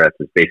cardiac arrest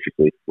is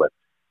basically flipped.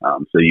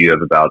 So you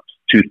have about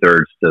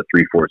 2/3 to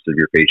 3/4 of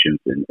your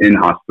patients in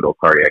hospital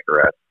cardiac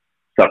arrest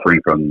suffering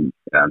from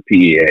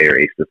PEA or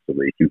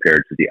asystole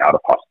compared to the out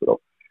of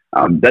hospital.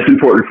 That's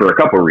important for a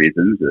couple of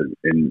reasons,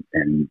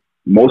 and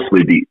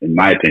mostly, in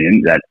my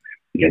opinion, that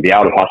the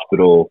out of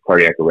hospital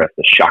cardiac arrest,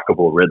 the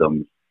shockable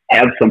rhythms,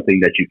 have something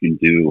that you can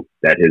do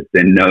that has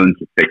been known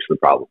to fix the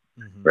problem,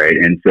 right?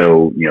 And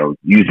so,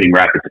 using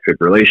rapid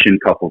defibrillation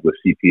coupled with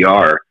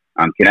CPR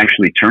can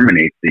actually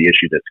terminate the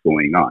issue that's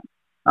going on.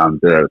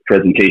 The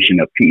presentation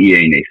of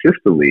PEA and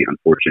asystole,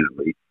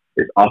 unfortunately,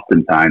 is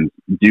oftentimes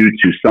due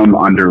to some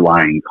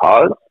underlying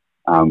cause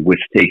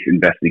which takes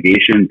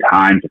investigation,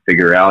 time to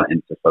figure out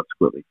and to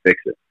subsequently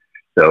fix it.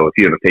 So if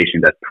you have a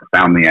patient that's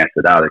profoundly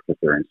acidotic because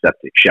they're in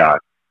septic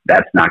shock,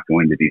 that's not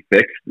going to be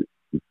fixed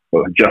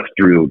just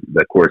through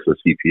the course of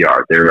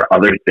CPR. There are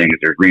other things.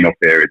 There's renal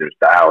failure. There's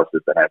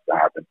dialysis that has to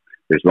happen.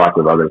 There's lots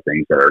of other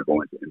things that are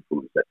going to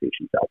influence that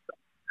patient's outcome.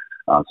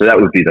 So that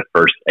would be the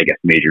first, I guess,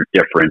 major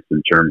difference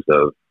in terms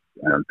of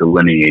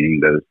delineating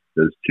those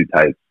two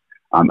types.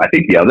 I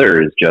think the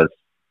other is just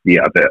the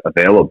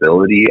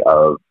availability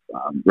of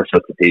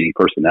resuscitating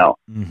personnel,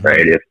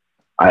 right? If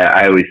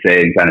I always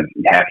say, kind of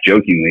half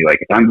jokingly, like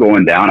if I'm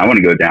going down, I want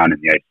to go down in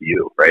the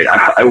ICU, right?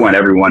 I want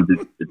everyone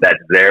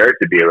that's there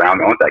to be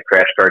around. I want that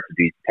crash cart to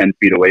be 10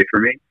 feet away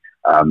from me,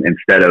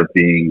 instead of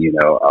being,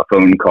 a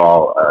phone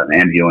call, an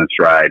ambulance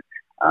ride,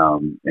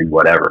 and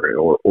whatever,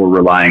 or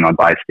relying on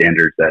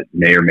bystanders that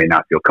may or may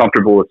not feel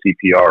comfortable with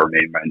CPR or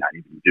may not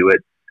even do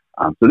it.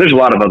 So there's a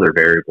lot of other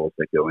variables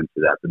that go into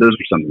that, but those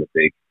are some of the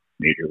big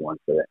major ones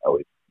that I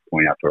always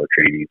point out to our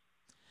trainees.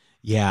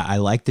 Yeah, I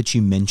like that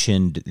you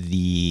mentioned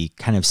the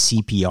kind of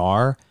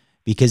CPR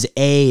because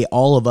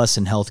all of us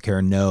in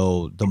healthcare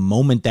know the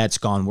moment that's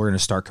gone, we're going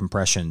to start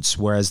compressions.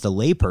 Whereas the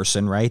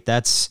layperson, right,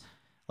 that's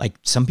like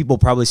some people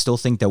probably still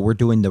think that we're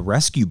doing the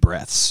rescue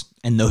breaths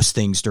and those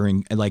things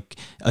during like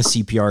a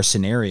CPR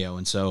scenario.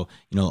 And so,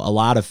 a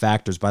lot of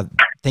factors, but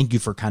thank you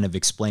for kind of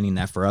explaining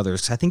that for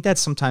others. I think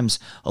that's sometimes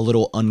a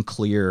little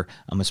unclear,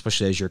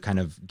 especially as you're kind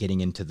of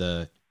getting into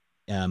the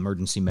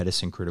emergency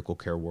medicine, critical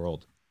care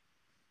world.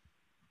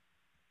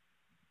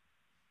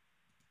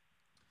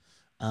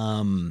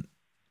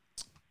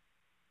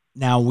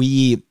 Now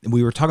we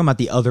were talking about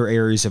the other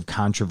areas of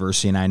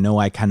controversy, and I know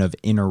I kind of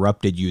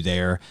interrupted you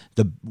there.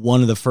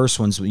 One of the first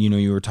ones,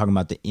 you were talking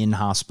about the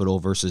in-hospital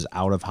versus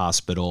out of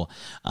hospital.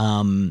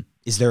 Are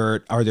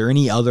there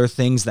any other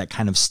things that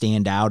kind of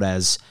stand out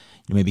as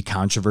maybe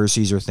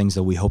controversies or things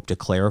that we hope to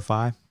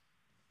clarify?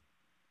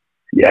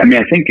 Yeah, I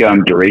mean, I think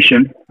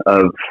duration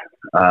of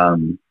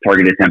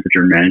targeted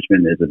temperature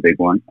management is a big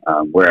one.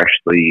 We're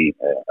actually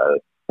a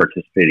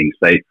participating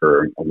site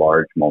for a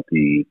large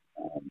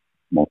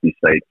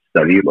multi-site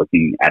study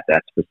looking at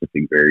that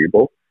specific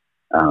variable.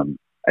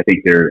 I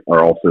think there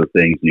are also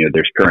things,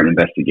 there's current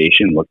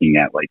investigation looking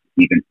at like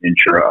even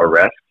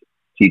intra-arrest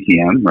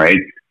TTM, right?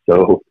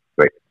 So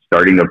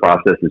starting the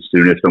process as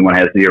soon as someone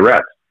has the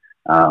arrest.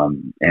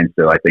 And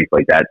so I think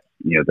like that,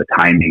 the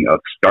timing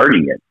of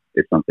starting it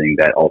is something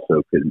that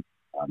also could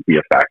be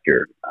a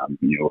factor.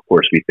 Of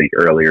course, we think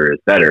earlier is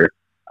better,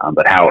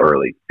 but how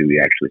early do we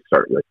actually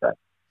start with that?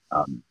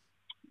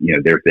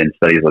 There have been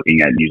studies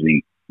looking at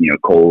using,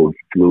 cold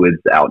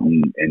fluids out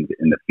in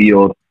the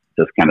field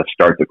to kind of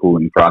start the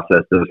cooling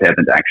process. Those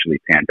haven't actually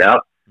panned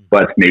out,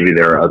 but maybe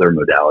there are other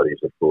modalities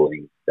of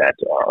cooling that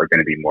are going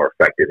to be more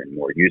effective and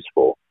more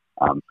useful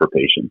for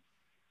patients.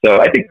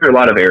 So I think there are a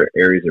lot of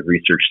areas of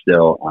research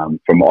still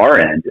from our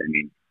end. I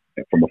mean,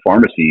 from a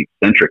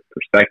pharmacy-centric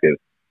perspective,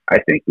 I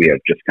think we have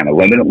just kind of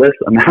limitless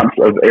amounts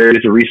of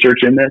areas of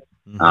research in this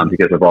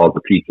because of all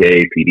the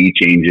PK, PD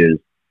changes,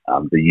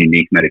 the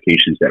unique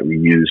medications that we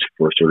use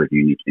for sort of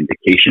unique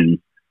indications.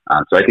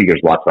 So I think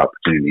there's lots of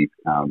opportunities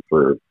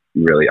for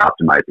really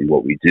optimizing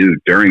what we do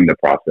during the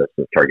process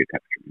of target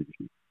temperature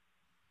management.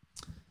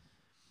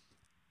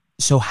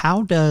 So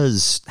how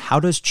does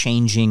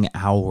changing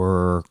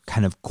our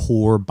kind of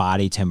core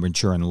body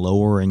temperature and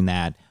lowering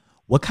that,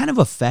 what kind of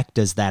effect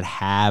does that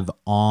have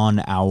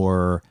on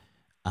our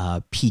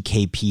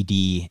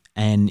PK/PD?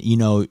 And,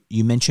 you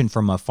mentioned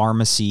from a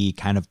pharmacy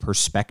kind of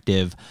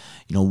perspective,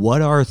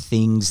 what are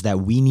things that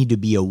we need to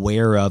be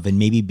aware of and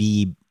maybe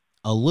be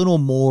a little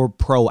more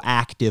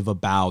proactive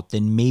about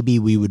than maybe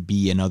we would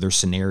be in other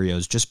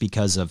scenarios just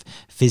because of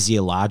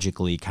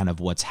physiologically kind of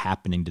what's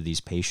happening to these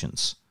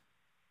patients?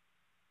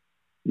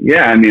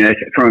 Yeah, I mean,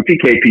 from a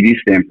PK/PD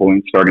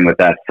standpoint, starting with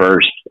that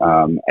first,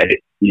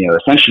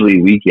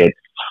 essentially we get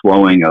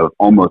slowing of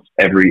almost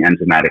every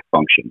enzymatic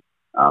function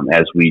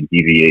as we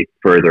deviate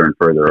further and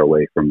further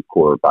away from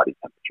core body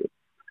temperature.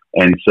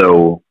 And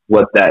so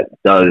what that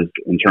does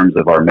in terms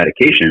of our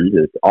medications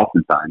is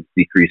oftentimes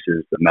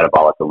decreases the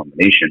metabolic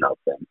elimination of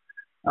them.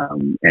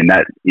 And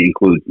that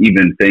includes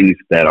even things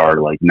that are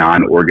like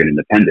non-organ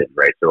independent,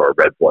 right? So our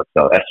red blood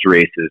cell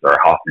esterases, our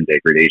Hoffman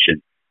degradation,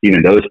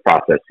 even those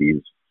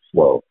processes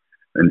slow.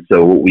 And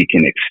so what we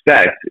can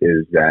expect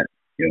is that,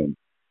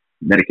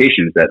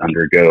 medications that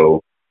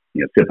undergo,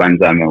 CYP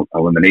enzyme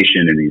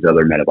elimination and these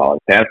other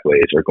metabolic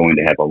pathways are going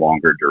to have a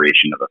longer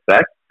duration of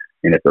effect.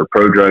 And if they're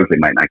prodrugs, they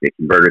might not get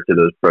converted to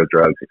those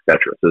prodrugs, et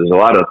cetera. So there's a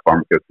lot of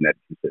pharmacokinetic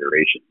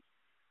considerations.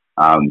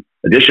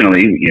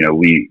 Additionally,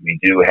 we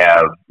do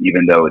have,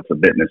 even though it's a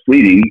bit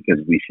misleading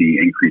because we see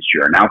increased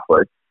urine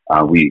output,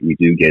 we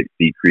do get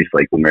decreased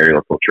like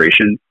glomerular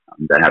filtration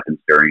that happens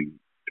during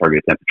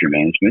targeted temperature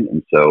management.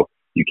 And so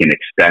you can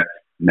expect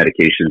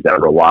medications that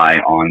rely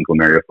on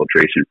glomerular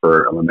filtration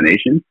for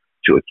elimination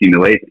to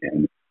accumulate.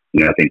 And,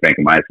 I think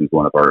vancomycin is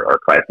one of our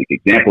classic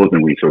examples,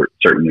 and we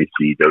certainly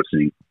see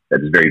dosing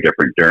that is very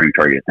different during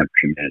targeted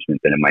temperature management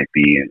than it might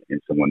be in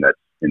someone that's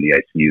in the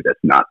ICU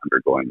that's not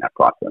undergoing that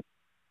process.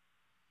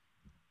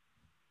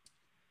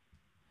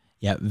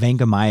 Yeah,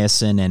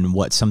 vancomycin and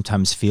what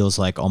sometimes feels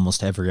like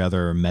almost every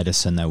other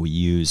medicine that we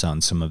use on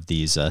some of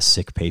these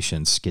sick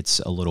patients gets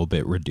a little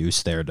bit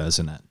reduced there,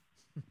 doesn't it?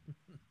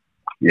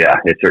 Yeah,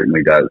 it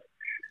certainly does.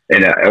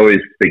 And I always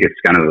think it's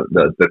kind of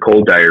the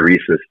cold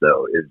diuresis,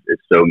 though, is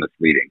so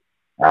misleading.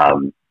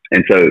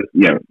 And so,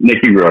 Nick,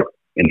 you grew up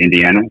in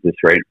Indiana, is this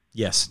right?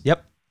 Yes.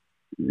 Yep.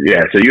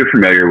 Yeah, so you're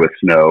familiar with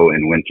snow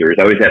and winters.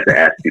 I always have to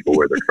ask people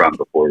where they're from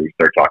before we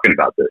start talking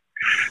about this.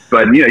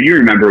 But, you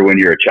remember when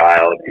you're a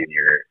child and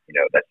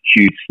that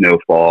huge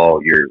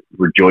snowfall, you're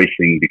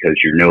rejoicing because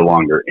you're no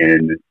longer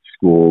in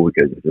school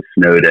because it's a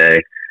snow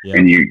day. Yep.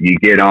 And you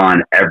get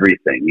on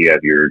everything. You have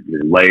your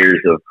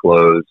layers of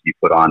clothes. You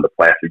put on the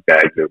plastic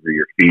bags over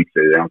your feet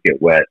so they don't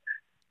get wet.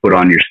 Put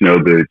on your snow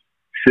boots.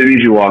 As soon as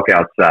you walk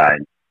outside,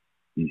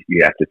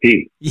 you have to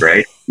pee,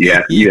 right? You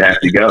have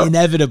to go.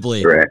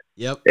 Inevitably. Right.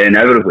 Yep.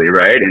 Inevitably,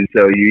 right? And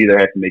so you either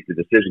have to make the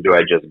decision, do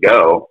I just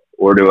go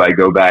or do I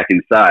go back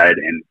inside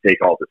and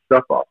take all this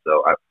stuff off?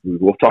 So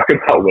we'll talk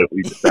about what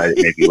we decided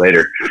maybe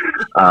later.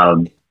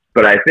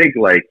 But I think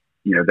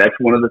that's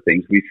one of the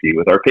things we see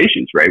with our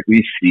patients, right?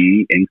 We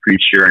see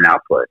increased urine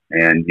output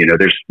and,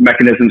 there's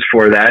mechanisms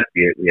for that.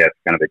 We have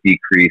kind of a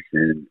decrease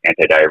in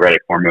antidiuretic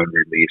hormone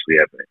release. We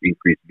have an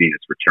increased venous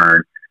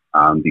return.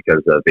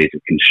 Because of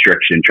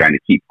vasoconstriction, trying to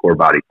keep core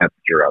body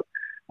temperature up.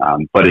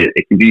 But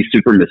it can be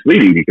super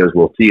misleading because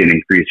we'll see an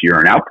increased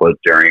urine output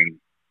during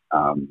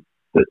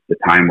the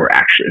time we're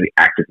actually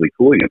actively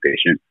cooling a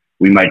patient.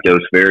 We might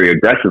dose very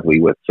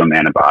aggressively with some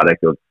antibiotic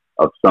of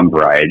some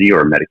variety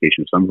or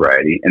medication of some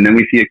variety, and then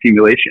we see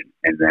accumulation.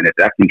 And then if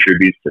that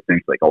contributes to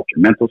things like altered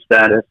mental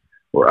status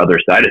or other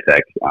side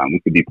effects,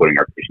 we could be putting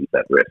our patients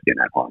at risk and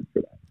at harm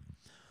for that.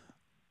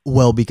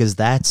 Well, because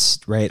that's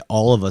right.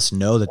 All of us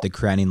know that the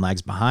creatinine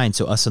lags behind.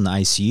 So us in the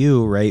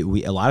ICU, right?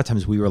 A lot of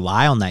times we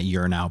rely on that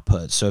urine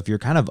output. So if you're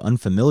kind of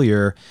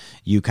unfamiliar,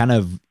 you're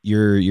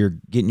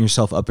getting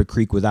yourself up a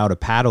creek without a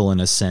paddle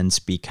in a sense,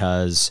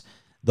 because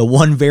the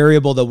one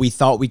variable that we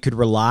thought we could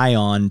rely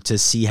on to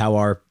see how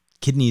our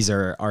kidneys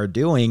are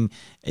doing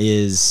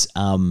is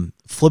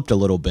flipped a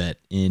little bit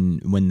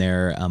when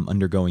they're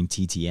undergoing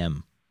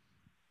TTM.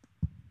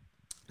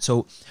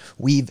 So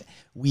we've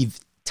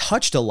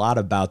touched a lot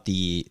about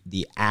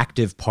the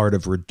active part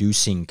of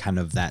reducing kind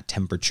of that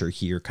temperature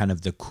here, kind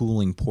of the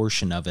cooling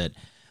portion of it.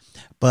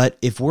 But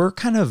if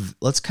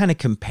let's kind of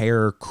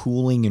compare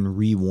cooling and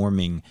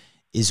rewarming.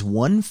 Is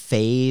one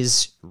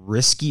phase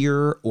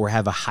riskier or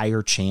have a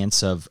higher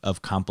chance of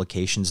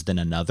complications than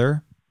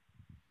another?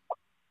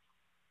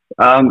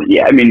 I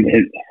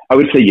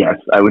would say yes.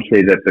 I would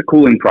say that the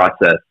cooling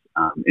process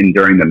and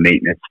during the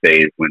maintenance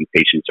phase, when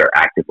patients are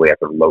actively at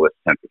their lowest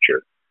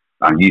temperature,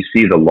 you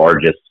see the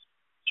largest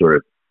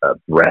sort of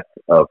breadth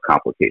of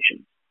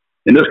complications.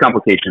 And those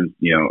complications,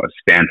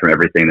 span from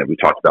everything that we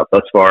talked about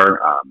thus far,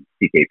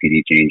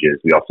 PK/PD changes.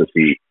 We also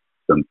see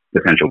some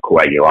potential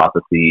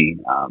coagulopathy,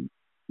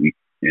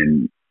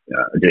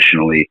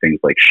 additionally things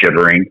like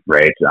shivering,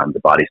 right? The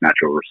body's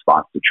natural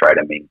response to try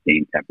to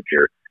maintain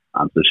temperature.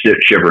 So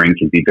shivering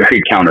can be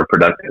very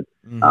counterproductive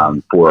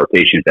for a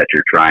patient that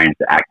you're trying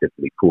to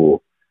actively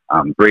cool.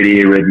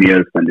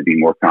 Bradyarrhythmias tend to be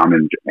more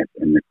common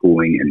in the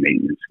cooling and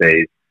maintenance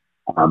phase.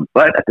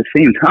 But at the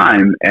same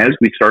time, as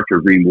we start to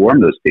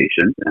rewarm those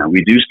patients,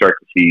 we do start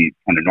to see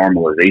kind of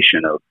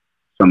normalization of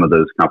some of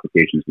those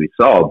complications we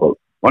saw. But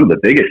one of the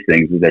biggest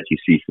things is that you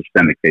see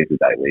systemic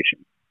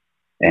vasodilation.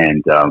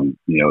 And,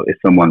 if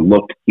someone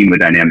looked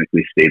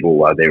hemodynamically stable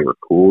while they were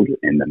cooled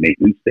in the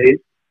maintenance phase,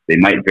 they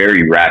might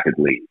very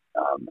rapidly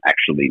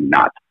actually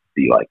not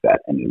be like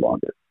that any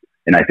longer.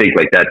 And I think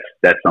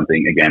that's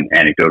something, again,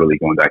 anecdotally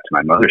going back to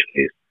my mother's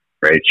case,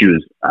 right? She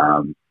was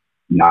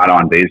not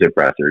on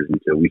vasopressors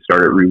until we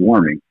started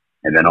rewarming.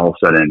 And then all of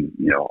a sudden,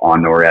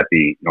 on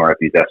Norepi's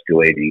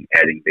escalating,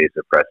 adding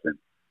vasopressin,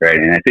 right?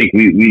 And I think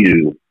we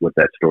knew what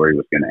that story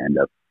was going to end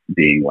up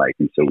being like.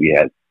 And so we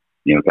had,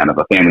 kind of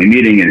a family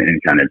meeting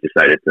and kind of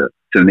decided to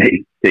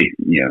take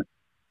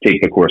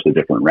the course a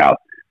different route.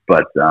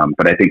 But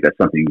I think that's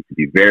something to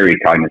be very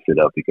cognizant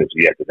of, because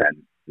we have to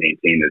then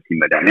maintain those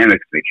hemodynamics,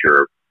 make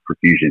sure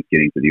perfusion is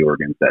getting to the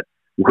organs that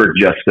were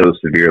just so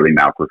severely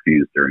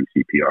malperfused during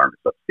CPR and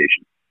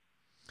resuscitation.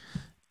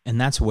 And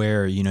that's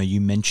where,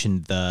 you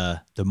mentioned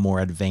the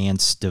more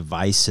advanced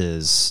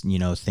devices,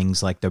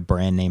 things like the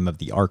brand name of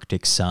the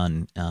Arctic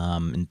Sun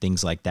and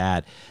things like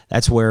that.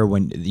 That's where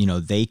when,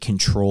 they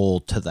control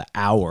to the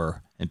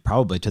hour and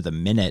probably to the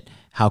minute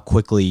how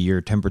quickly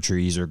your temperature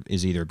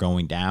is either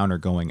going down or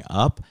going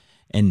up.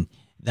 And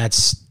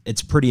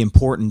it's pretty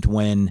important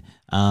when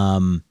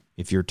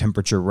if your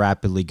temperature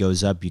rapidly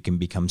goes up, you can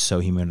become so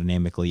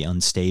hemodynamically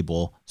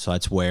unstable. So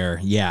that's where,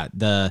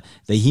 the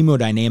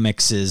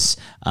hemodynamics is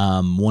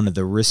one of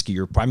the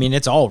riskier. I mean,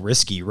 it's all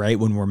risky, right?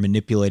 When we're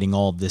manipulating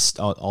all of this,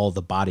 all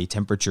the body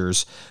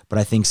temperatures. But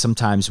I think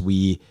sometimes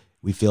we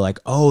feel like,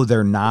 oh,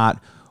 they're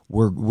not.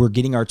 We're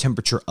getting our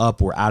temperature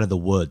up. We're out of the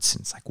woods.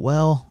 And it's like,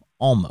 well,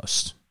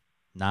 almost,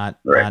 not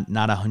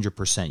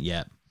 100%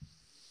 yet.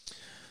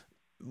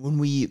 When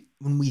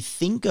we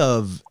think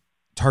of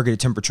targeted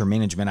temperature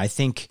management, I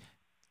think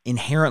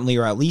inherently,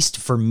 or at least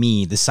for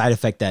me, the side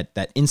effect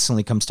that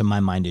instantly comes to my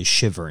mind is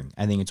shivering.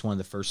 I think it's one of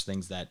the first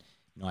things that,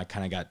 I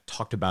kind of got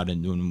talked about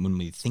when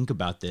we think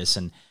about this.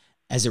 And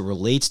as it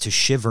relates to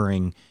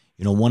shivering,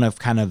 one of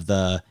kind of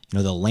the,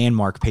 the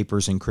landmark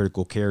papers in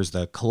critical care is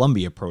the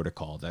Columbia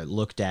Protocol that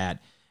looked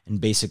at and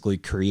basically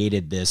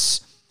created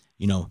this,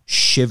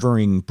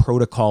 shivering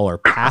protocol or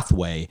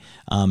pathway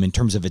in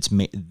terms of its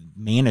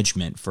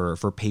management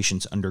for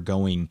patients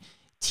undergoing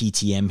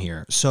TTM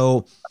here.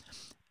 So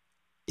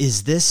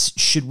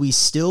should we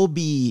still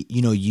be,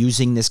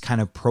 using this kind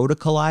of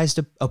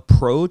protocolized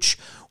approach,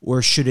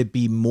 or should it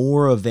be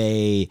more of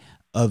a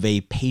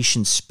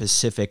patient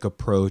specific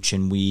approach,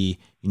 and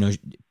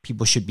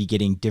people should be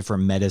getting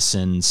different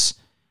medicines,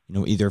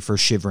 either for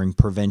shivering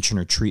prevention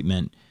or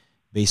treatment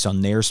based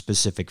on their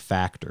specific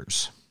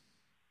factors?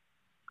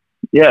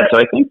 Yeah. So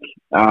I think,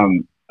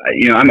 I'm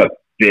a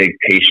big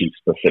patient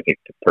specific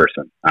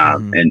person,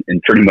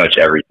 and pretty much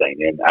everything.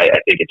 And I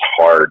think it's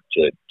hard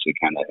to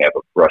kind of have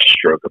a brush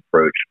stroke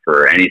approach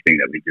for anything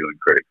that we do in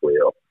critically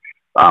ill.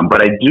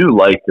 But I do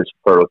like this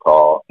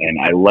protocol, and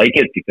I like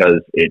it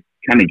because it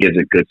kind of gives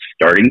a good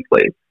starting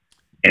place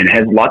and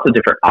has lots of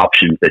different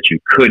options that you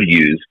could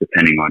use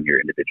depending on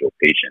your individual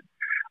patient.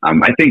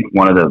 I think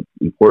one of the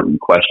important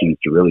questions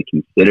to really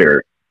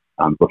consider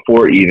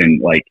before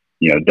even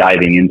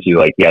diving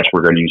into yes,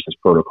 we're going to use this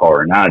protocol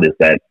or not, is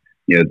that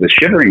the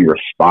shivering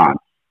response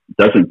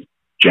doesn't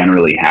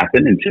generally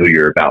happen until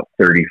you're about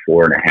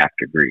 34.5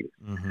 degrees.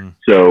 Mm-hmm.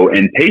 So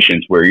in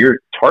patients where you're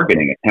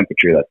targeting a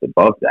temperature that's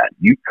above that,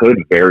 you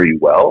could very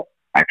well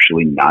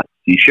actually not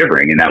see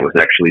shivering. And that was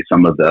actually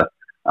some of the,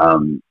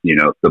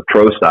 the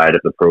pro side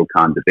of the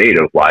pro-con debate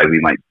of why we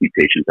might see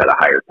patients at a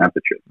higher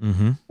temperature.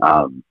 Mm-hmm.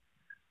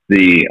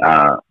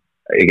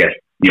 I guess,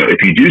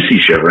 if you do see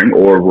shivering,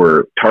 or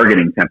we're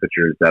targeting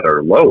temperatures that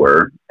are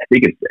lower, I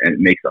think it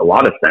makes a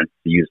lot of sense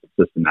to use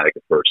a systematic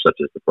approach such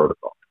as the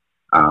protocol.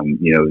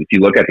 If you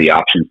look at the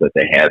options that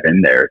they have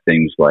in there,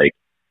 things like,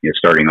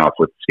 starting off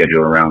with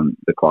schedule around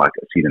the clock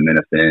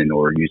acetaminophen,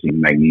 or using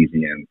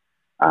magnesium,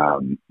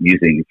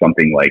 using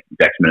something like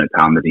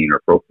dexmedetomidine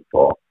or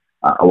propofol,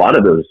 a lot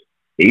of those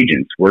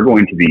agents we're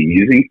going to be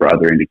using for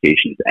other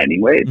indications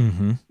anyways.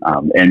 Mm-hmm.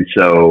 And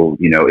so,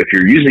 if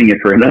you're using it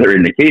for another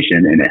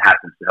indication and it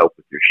happens to help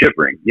with your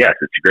shivering, yes,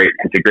 it's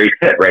a great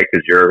fit, right?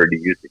 Because you're already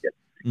using it.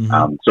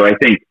 Mm-hmm. So I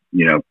think,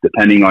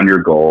 depending on your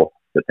goal,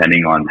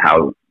 depending on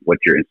what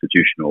your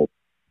institutional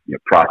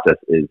process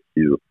is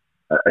to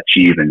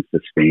achieve and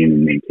sustain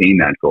and maintain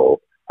that goal,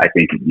 I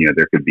think,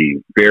 there could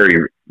be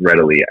very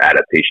readily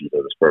adaptations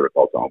of this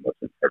protocol to almost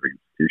every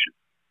institution.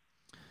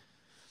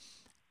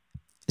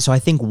 So I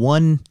think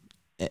one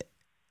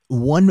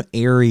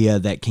area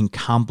that can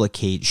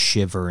complicate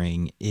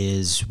shivering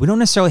is we don't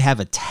necessarily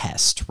have a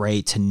test,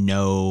 right, to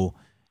know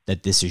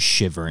that this is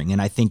shivering. And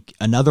I think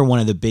another one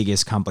of the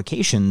biggest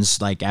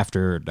complications, like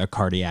after a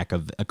cardiac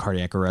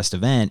arrest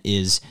event,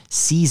 is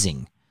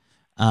seizing.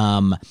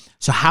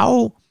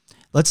 So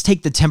let's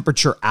take the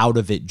temperature out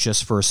of it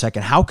just for a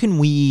second. How can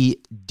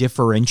we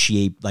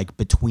differentiate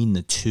between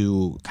the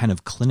two kind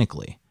of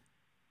clinically?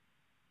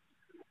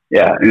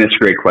 Yeah, and it's a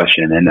great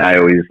question. And I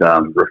always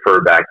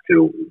refer back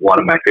to one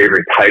of my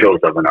favorite titles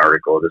of an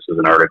article. This was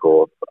an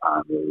article,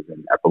 it was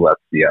in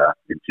Epilepsia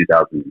in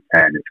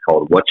 2010. It's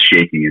called "What's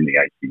Shaking in the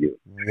ICU?"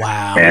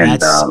 Wow, and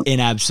that's an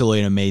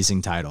absolutely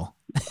amazing title.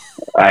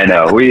 I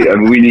know. We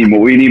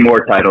need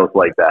more titles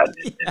like that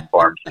in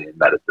pharmacy and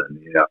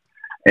medicine,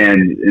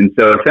 And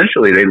so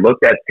essentially they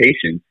looked at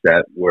patients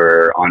that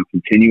were on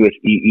continuous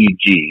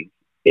EEG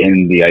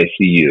in the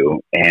ICU,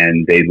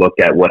 and they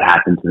looked at what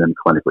happened to them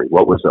clinically,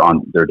 what was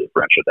on their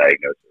differential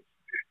diagnosis.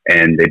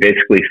 And they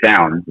basically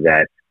found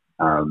that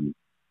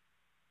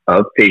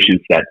of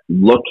patients that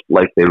looked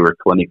like they were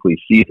clinically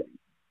seizing,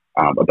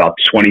 about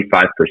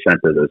 25%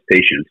 of those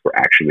patients were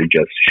actually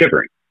just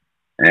shivering.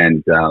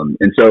 And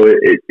so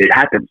it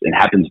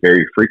happens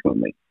very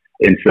frequently.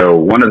 And so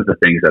one of the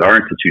things that our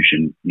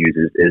institution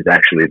uses is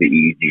actually the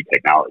EEG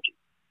technology.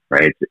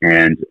 Right.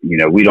 And,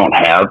 we don't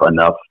have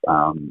enough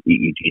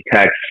EEG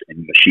techs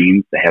and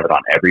machines to have it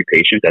on every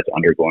patient that's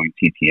undergoing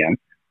TTM,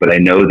 but I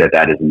know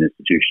that is an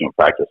institutional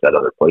practice at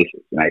other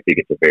places. And I think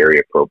it's a very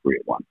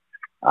appropriate one.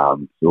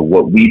 So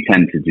what we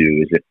tend to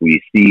do is if we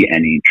see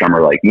any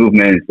tremor-like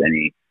movements,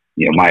 any,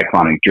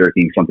 myoclonic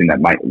jerking, something that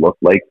might look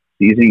like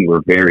seizing,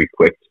 we're very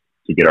quick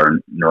to get our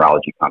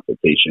neurology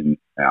consultation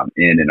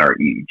in and our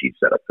EEG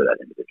set up for that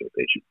individual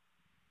patient.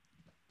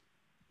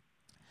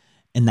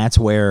 And that's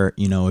where,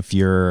 if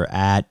you're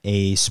at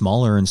a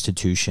smaller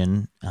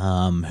institution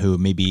who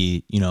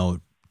maybe,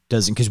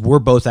 doesn't, because we're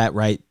both at,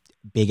 right,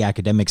 big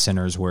academic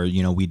centers where,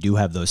 we do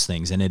have those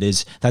things. And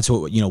that's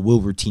what,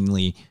 we'll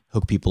routinely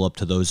hook people up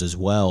to those as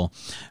well.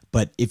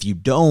 But if you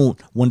don't,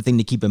 one thing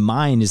to keep in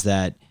mind is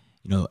that,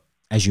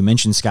 as you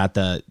mentioned, Scott,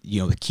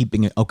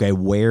 keeping it, okay,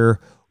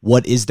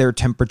 what is their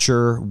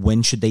temperature?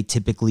 When should they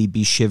typically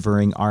be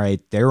shivering? All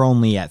right, they're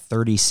only at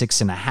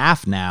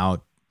 36.5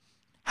 now.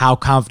 How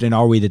confident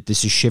are we that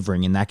this is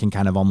shivering? And that can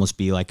kind of almost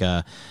be like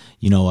a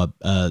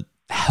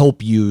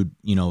help you,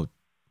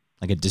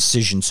 like a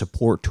decision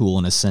support tool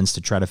in a sense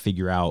to try to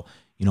figure out,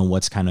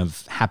 what's kind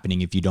of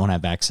happening if you don't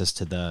have access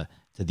to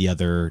the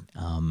other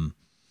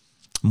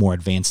more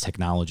advanced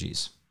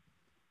technologies.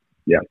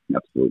 Yeah,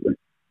 absolutely.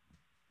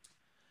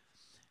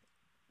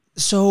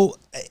 So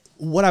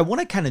what I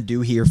want to kind of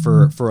do here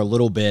for a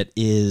little bit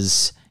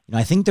is,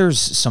 I think there's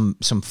some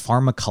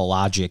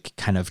pharmacologic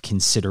kind of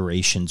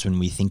considerations when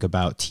we think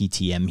about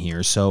TTM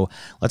here. So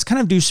let's kind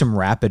of do some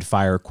rapid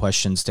fire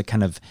questions to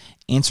kind of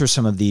answer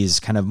some of these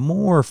kind of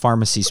more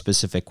pharmacy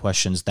specific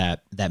questions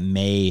that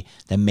may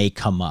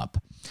come up.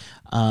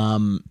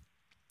 And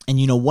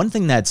one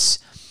thing that's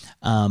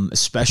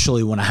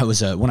especially when I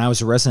was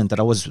a resident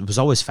that was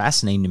always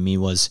fascinating to me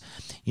was,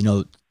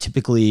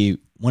 typically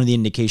one of the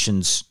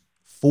indications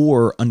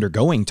for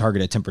undergoing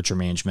targeted temperature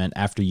management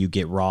after you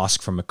get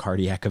ROSC from a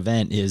cardiac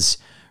event is,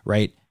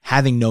 right,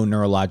 having no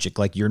neurologic,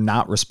 like you're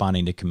not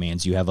responding to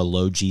commands, you have a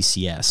low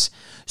GCS.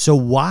 So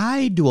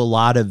why do a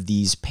lot of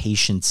these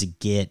patients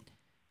get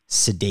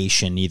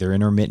sedation, either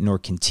intermittent or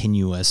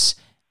continuous,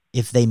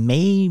 if they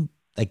may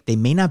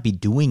not be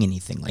doing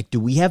anything? Like, do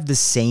we have the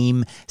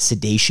same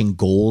sedation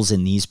goals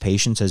in these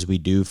patients as we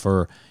do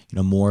for,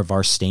 more of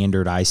our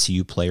standard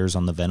ICU players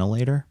on the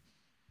ventilator?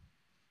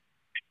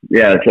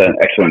 Yeah, it's an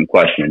excellent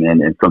question,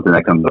 and something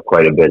that comes up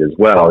quite a bit as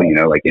well.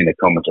 Like in a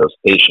comatose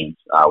patient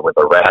with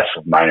a RASS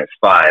of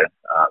 -5,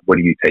 what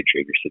do you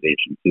titrate your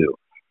sedation to?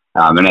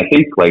 And I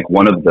think like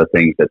one of the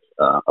things that's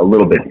a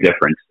little bit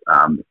different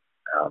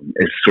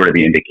is sort of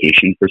the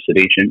indication for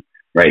sedation,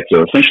 right?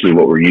 So essentially,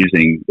 what we're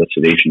using the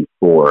sedation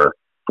for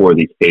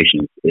these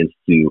patients is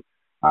to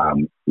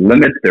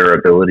limit their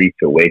ability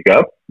to wake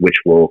up, which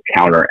will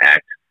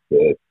counteract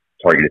the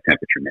targeted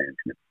temperature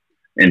management.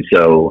 And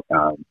so,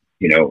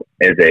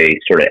 as a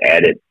sort of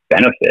added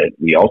benefit,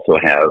 we also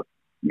have,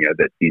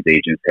 that these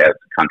agents have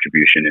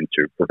contribution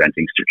into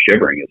preventing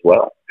shivering as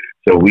well.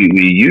 So we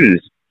use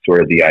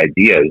sort of the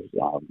ideas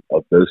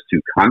of those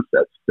two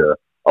concepts to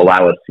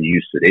allow us to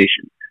use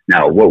sedation.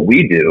 Now, what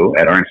we do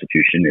at our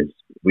institution is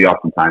we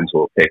oftentimes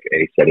will pick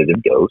a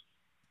sedative dose,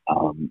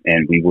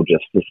 and we will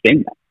just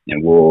sustain that.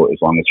 And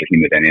as long as they're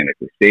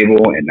hemodynamically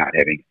stable and not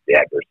having the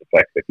adverse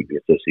effects that could be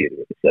associated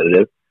with the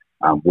sedative,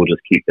 we'll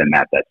just keep them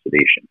at that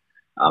sedation.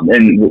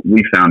 And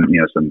we found,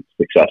 some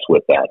success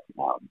with that.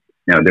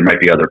 There might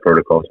be other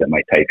protocols that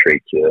might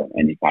titrate to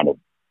any kind of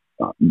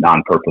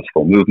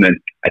non-purposeful movement.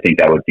 I think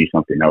that would be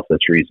something else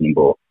that's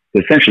reasonable.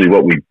 But essentially,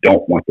 what we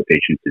don't want the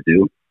patient to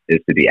do is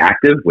to be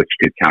active, which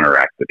could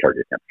counteract the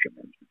target temperature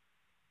management.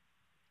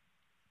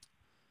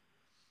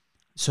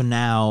 So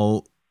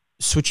now,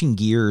 switching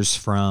gears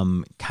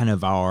from kind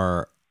of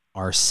our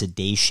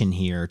sedation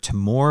here to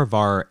more of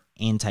our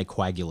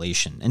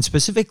anticoagulation, and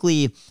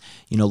specifically,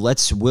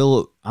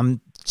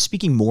 I'm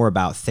speaking more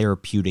about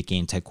therapeutic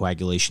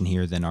anticoagulation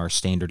here than our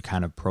standard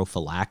kind of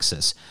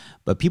prophylaxis,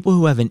 but people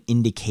who have an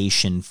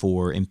indication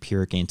for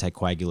empiric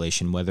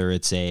anticoagulation, whether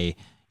it's a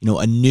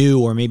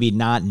new or maybe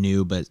not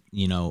new, but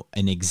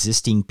an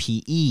existing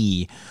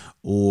PE,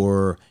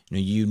 or they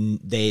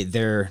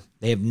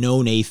have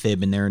known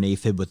AFib and they're an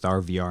AFib with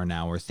RVR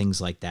now, or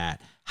things like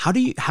that. How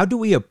do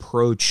we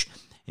approach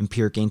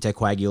empiric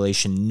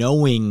anticoagulation,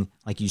 knowing,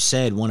 like you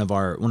said, one of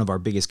our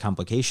biggest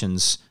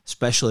complications,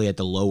 especially at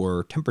the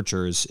lower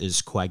temperatures,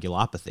 is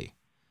coagulopathy?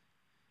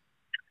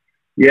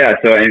 Yeah,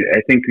 so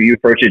I think you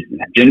approach it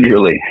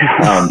gingerly.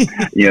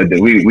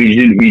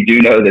 We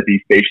do know that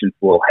these patients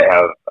will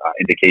have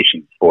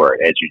indications for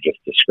it, as you just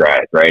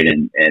described, right?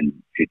 And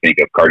if you think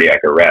of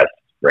cardiac arrest,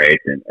 right,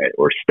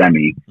 or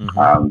STEMI,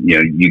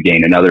 you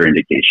gain another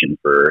indication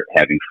for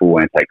having full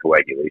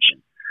anticoagulation.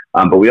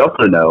 But we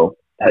also know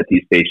that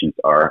these patients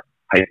are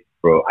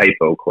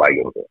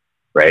hypocoagulable,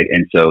 right?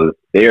 And so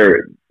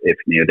there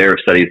are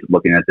studies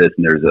looking at this,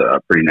 and there's a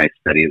pretty nice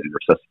study in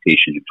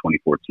resuscitation in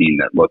 2014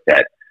 that looked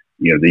at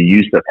the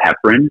use of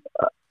heparin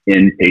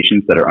in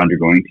patients that are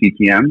undergoing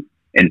TTM,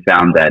 and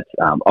found that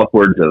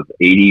upwards of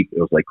 80, it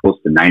was like close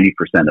to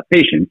 90% of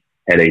patients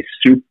had a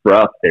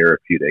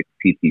supratherapeutic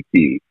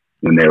PTT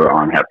when they were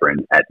on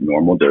heparin at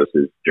normal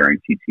doses during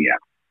TTM.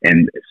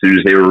 And as soon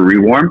as they were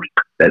rewarmed,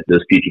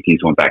 those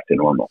PTTs went back to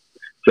normal.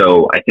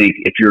 So I think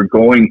if you're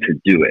going to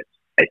do it,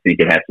 I think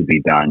it has to be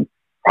done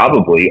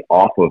probably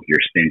off of your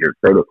standard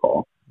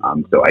protocol.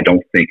 So I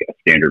don't think a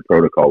standard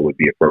protocol would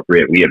be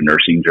appropriate. We have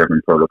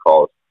nursing-driven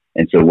protocols.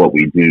 And so what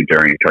we do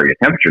during target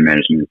temperature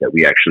management is that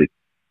we actually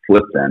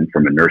flip them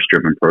from a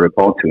nurse-driven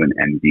protocol to an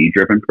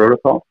MD-driven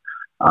protocol,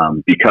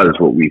 because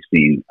what we've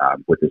seen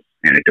with this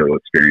anecdotal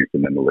experience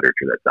and in the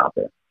literature that's out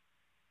there.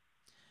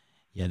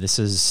 Yeah, this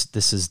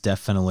is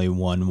definitely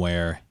one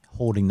where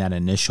holding that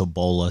initial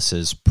bolus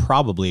is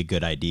probably a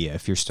good idea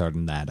if you're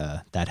starting that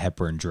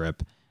heparin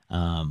drip.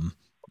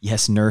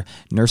 Yes,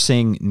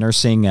 nursing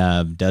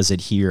does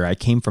it here. I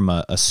came from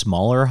a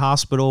smaller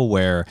hospital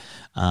where,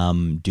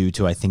 due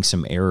to I think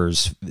some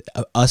errors,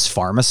 us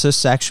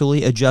pharmacists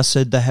actually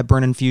adjusted the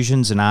heparin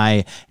infusions, and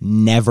I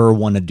never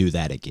want to do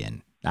that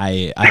again.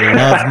 I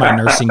love my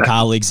nursing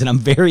colleagues, and I'm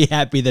very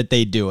happy that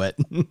they do it.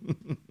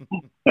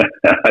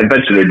 I bet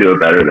you they do it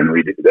better than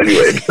we do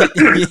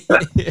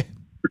anyway.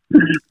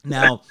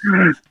 Now,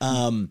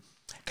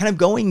 kind of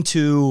going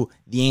to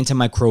the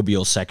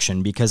antimicrobial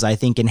section, because I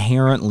think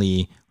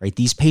inherently, right,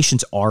 these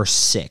patients are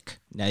sick.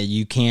 Now,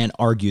 you can't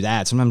argue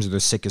that. Sometimes they're the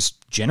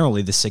sickest,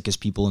 generally the sickest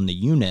people in the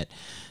unit.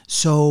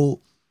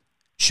 So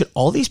should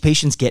all these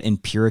patients get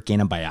empiric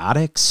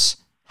antibiotics?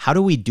 How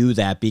do we do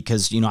that?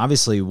 Because,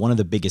 obviously one of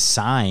the biggest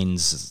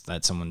signs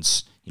that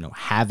someone's,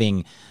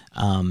 having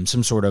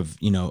some sort of,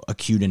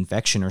 acute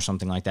infection or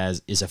something like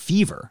that is a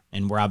fever.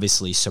 And we're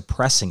obviously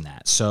suppressing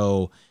that.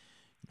 So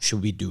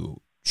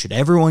should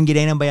everyone get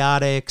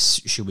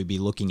antibiotics? Should we be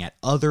looking at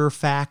other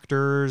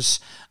factors?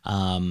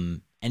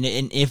 And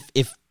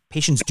if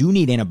patients do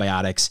need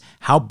antibiotics,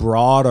 how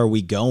broad are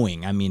we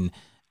going? I mean,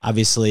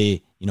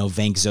 obviously,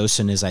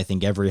 vancomycin is, I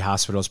think every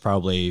hospital's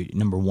probably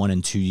number 1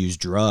 and 2 used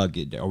drug.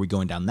 Are we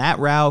going down that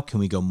route? Can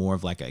we go more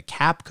of like a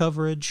cap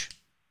coverage?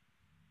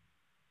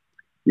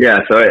 Yeah,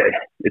 so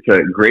it's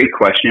a great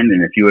question.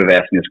 And if you would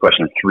have asked me this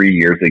question 3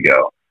 years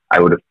ago,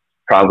 I would have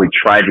probably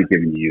tried to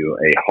give you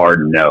a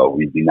hard no.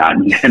 We do not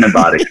need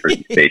antibiotics for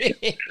these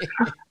patients.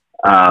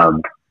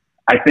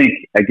 I think,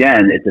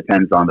 again, it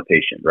depends on the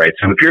patient, right?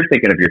 So if you're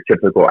thinking of your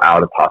typical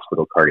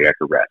out-of-hospital cardiac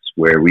arrest,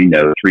 where we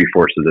know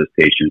 3/4 of those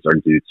patients are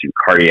due to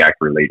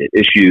cardiac-related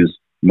issues,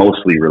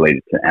 mostly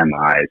related to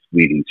MIs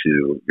leading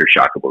to your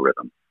shockable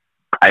rhythm,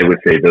 I would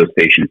say those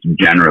patients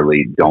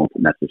generally don't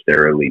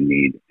necessarily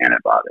need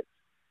antibiotics.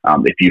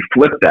 If you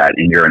flip that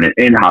and you're in an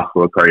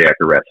in-hospital cardiac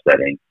arrest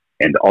setting,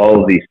 and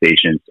all of these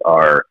patients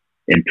are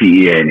in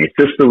PEA and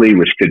asystole,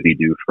 which could be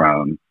due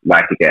from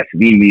lactic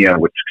acidemia,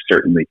 which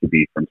certainly could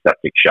be from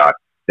septic shock,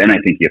 then I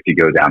think you have to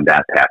go down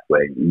that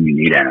pathway and you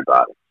need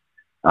antibiotics.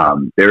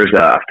 There's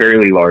a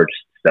fairly large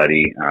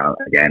study,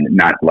 again,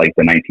 not like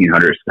the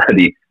 1900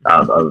 study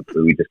of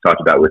we just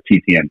talked about with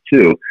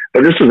TTM2,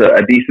 but this was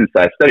a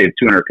decent-sized study of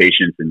 200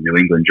 patients in New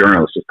England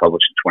Journal. This was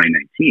published in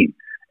 2019,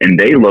 and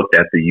they looked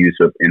at the use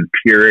of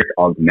empiric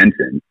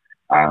augmentin,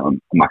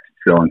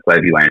 amoxicillin,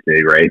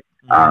 clavulanate, right,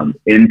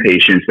 in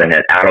patients that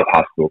had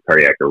out-of-hospital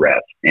cardiac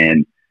arrest.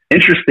 And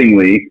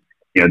interestingly,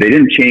 they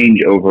didn't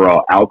change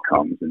overall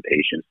outcomes in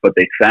patients, but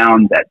they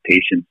found that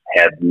patients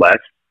had less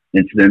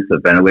incidence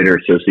of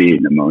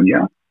ventilator-associated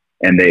pneumonia,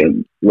 and they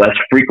less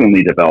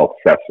frequently developed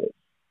sepsis.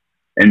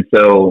 And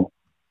so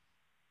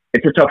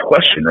it's a tough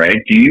question, right?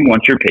 Do you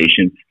want your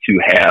patients to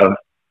have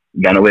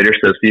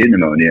ventilator-associated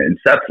pneumonia and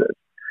sepsis?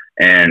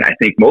 And I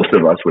think most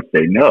of us would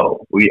say,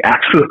 no, we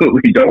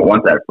absolutely don't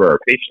want that for our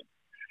patients.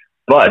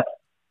 But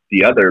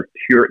the other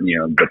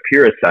the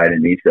purist side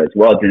in me says,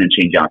 well, it didn't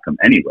change outcome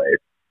anyway.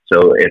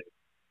 So if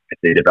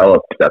they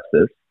develop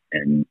sepsis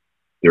and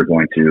they're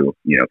going to,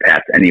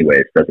 pass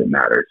anyways, doesn't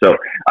matter. So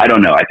I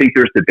don't know. I think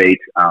there's debate.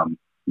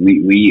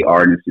 We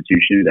are an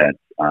institution that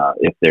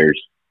if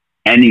there's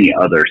any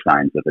other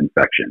signs of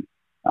infection,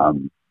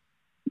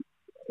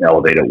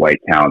 elevated white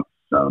counts,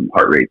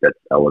 heart rate that's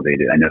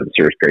elevated. I know the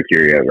service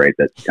criteria, right?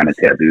 That's kind of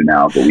taboo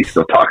now, but we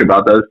still talk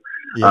about those.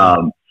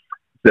 Yeah.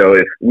 So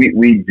if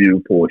we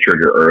do pull a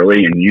trigger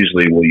early, and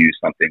usually we'll use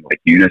something like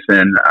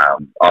Unison.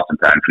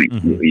 Oftentimes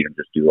we'll even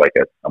just do like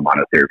a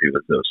monotherapy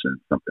with Zosyn,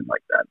 something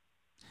like that.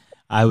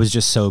 I was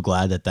just so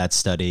glad that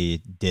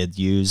study did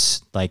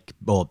use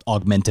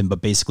Augmentin,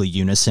 but basically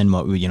Unison.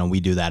 We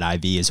do that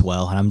IV as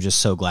well, and I'm just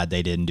so glad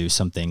they didn't do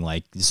something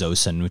like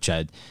Zosyn, which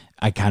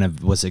I kind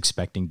of was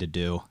expecting to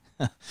do.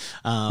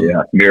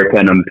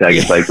 Meropenem,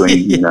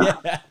 tigecycline. Yeah.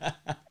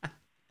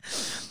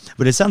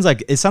 But it sounds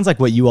like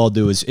what you all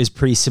do is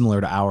pretty similar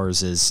to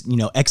ours, is,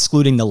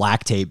 excluding the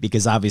lactate,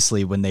 because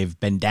obviously when they've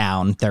been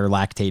down, their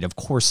lactate of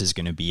course is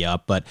going to be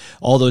up, but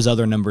all those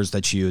other numbers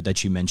that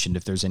you mentioned,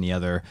 if there's any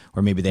other,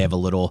 or maybe they have a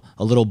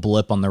little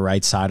blip on the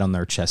right side on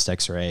their chest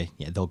x-ray,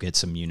 they'll get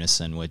some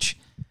Unison, which,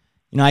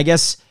 I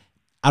guess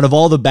out of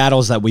all the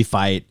battles that we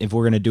fight, if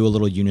we're going to do a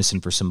little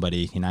Unison for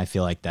somebody, I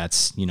feel like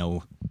that's,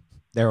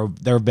 there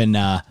have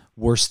been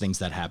worse things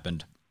that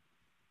happened.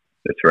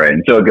 That's right.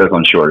 Until it goes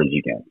on short as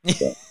you can.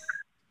 So.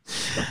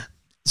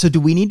 So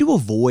do we need to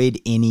avoid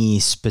any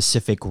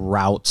specific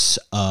routes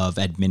of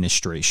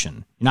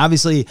administration? And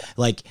obviously,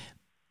 like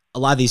a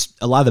lot of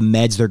the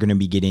meds they're going to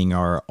be getting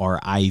are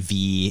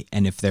IV,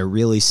 and if they're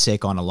really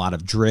sick on a lot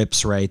of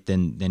drips, right,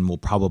 then we'll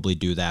probably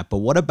do that. But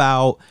what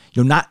about,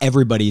 not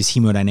everybody is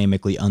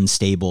hemodynamically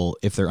unstable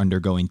if they're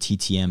undergoing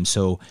TTM.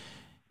 So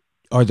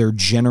are there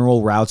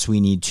general routes we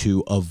need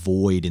to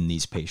avoid in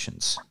these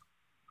patients?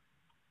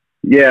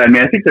 Yeah,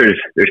 I think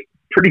there's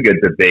pretty good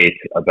debate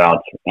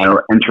about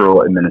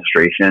enteral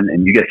administration,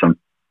 and you get some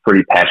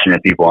pretty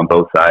passionate people on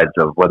both sides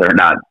of whether or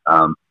not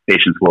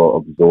patients will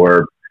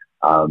absorb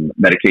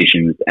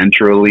medications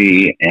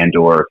enterally and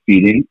or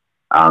feeding.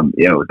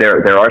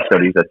 There are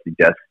studies that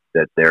suggest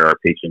that there are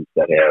patients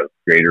that have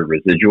greater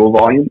residual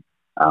volume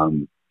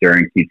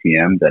during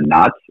TTM than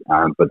not,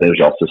 but there's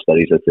also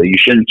studies that say you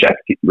shouldn't check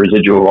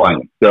residual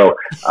volume. So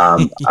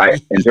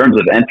in terms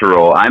of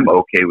enteral, I'm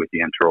okay with the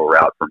enteral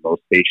route for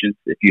most patients.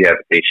 If you have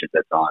a patient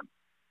that's on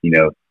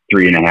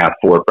 3.5,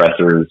 4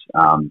 pressors,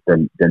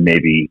 then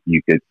maybe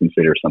you could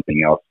consider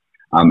something else.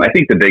 I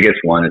think the biggest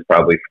one is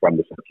probably from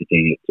the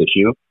subcutaneous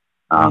tissue.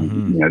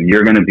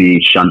 You're going to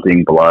be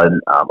shunting blood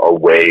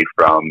away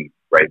from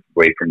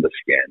the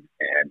skin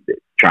and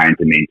trying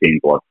to maintain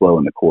blood flow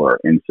in the core.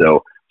 And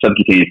so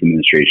subcutaneous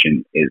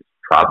administration is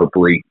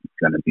probably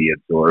going to be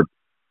absorbed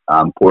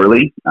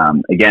poorly.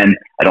 Again,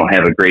 I don't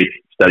have a great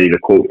study to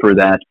quote for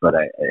that, but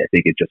I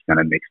think it just kind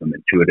of makes some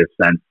intuitive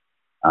sense.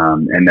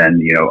 And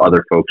then,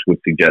 other folks would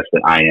suggest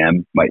that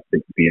IM might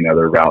be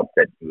another route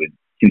that you would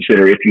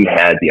consider if you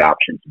had the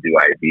option to do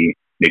IV,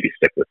 maybe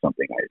stick with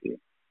something IV.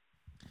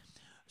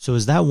 So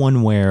is that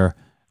one where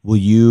will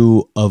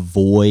you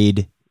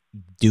avoid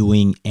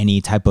doing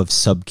any type of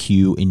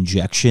sub-Q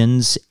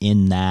injections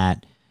in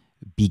that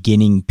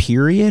beginning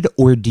period?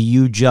 Or do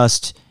you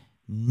just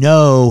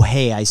know,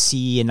 hey, I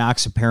see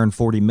enoxaparin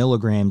 40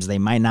 milligrams, they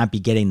might not be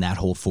getting that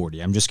whole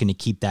 40. I'm just going to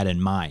keep that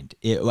in mind.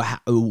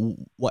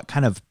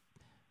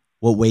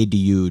 What way do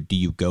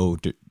you go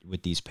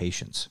with these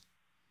patients?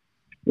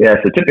 Yeah,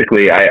 so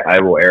typically I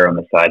will err on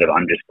the side of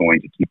I'm just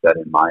going to keep that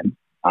in mind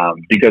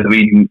because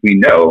we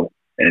know,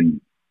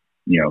 and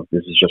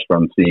this is just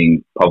from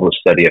seeing published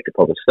study after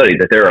published study,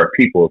 that there are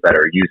people that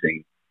are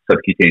using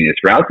subcutaneous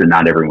routes and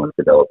not everyone's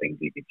developing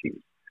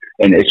DVTs.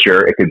 And it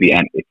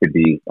could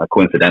be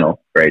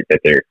coincidental, right?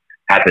 That they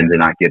happen to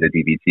not get a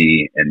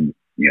DVT and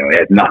it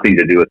has nothing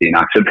to do with the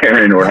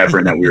enoxaparin or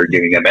heparin that we were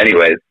giving them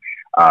anyways.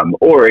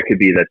 Or it could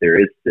be that there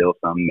is still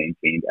some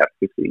maintained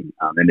efficacy,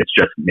 and it's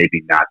just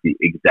maybe not the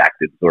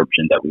exact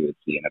absorption that we would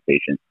see in a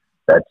patient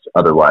that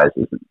otherwise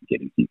isn't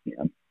getting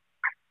TPM.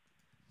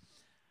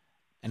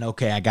 And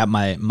okay, I got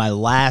my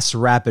last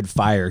rapid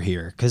fire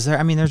here because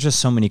there's just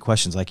so many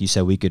questions. Like you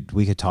said, we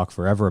could talk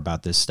forever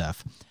about this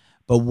stuff.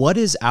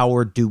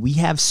 But do we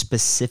have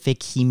specific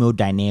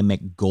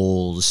hemodynamic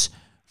goals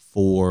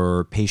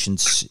for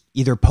patients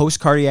either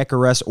post-cardiac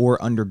arrest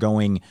or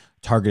undergoing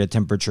targeted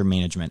temperature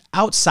management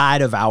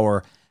outside of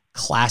our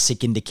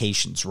classic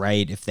indications,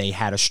 right? If they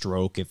had a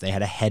stroke, if they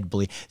had a head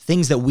bleed,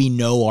 things that we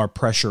know are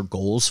pressure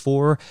goals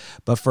for,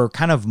 but for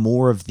kind of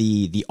more of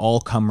the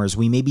all-comers,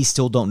 we maybe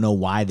still don't know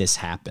why this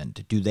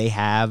happened. Do they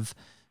have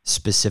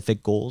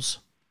specific goals?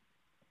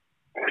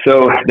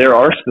 So there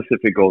are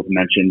specific goals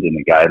mentioned in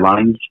the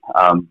guidelines.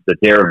 The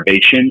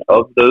derivation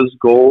of those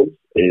goals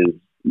is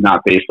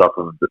not based off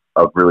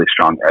of really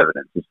strong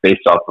evidence. It's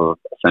based off of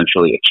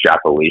essentially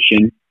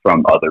extrapolation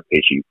from other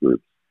patient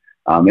groups.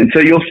 And so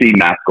you'll see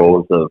MAP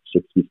goals of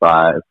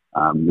 65.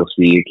 You'll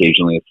see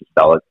occasionally a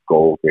systolic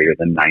goal greater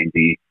than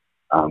 90.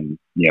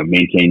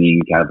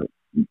 Maintaining kind of,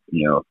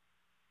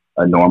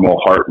 a normal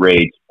heart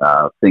rate,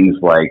 things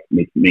like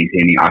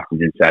maintaining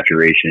oxygen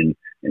saturation.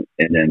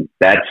 And then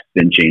that's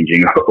been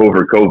changing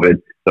over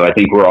COVID. So I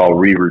think we're all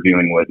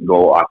re-reviewing what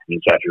goal oxygen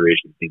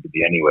saturations need to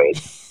be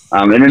anyways.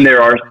 And then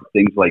there are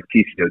things like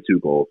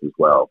PCO2 goals as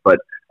well. But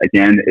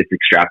again, it's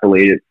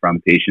extrapolated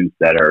from patients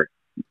that are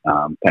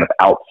kind of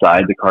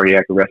outside the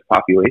cardiac arrest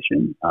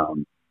population.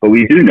 But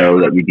we do know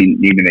that we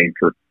need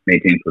to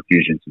maintain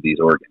perfusion to these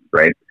organs,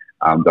 right?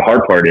 The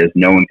hard part is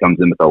no one comes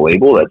in with a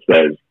label that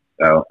says,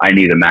 I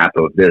need a map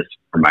of this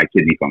for my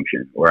kidney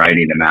function, or I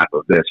need a map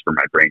of this for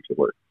my brain to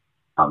work.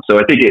 So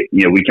I think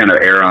we kind of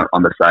err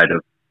on the side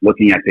of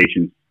looking at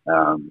patients,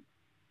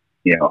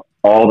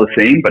 all the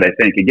same. But I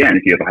think, again,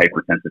 if you have a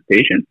hypertensive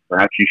patient,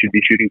 perhaps you should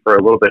be shooting for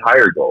a little bit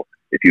higher goal.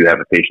 If you have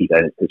a patient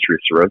that has a history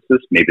of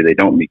cirrhosis, maybe they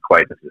don't meet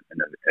quite an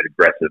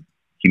aggressive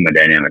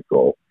hemodynamic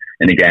goal.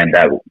 And again,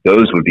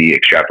 those would be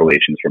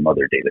extrapolations from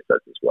other data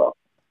sets as well.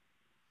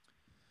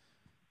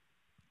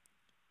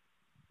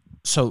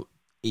 So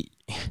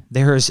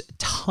there's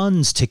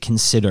tons to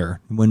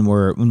consider when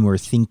we're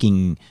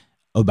thinking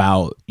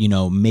about,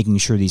 making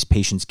sure these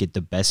patients get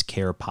the best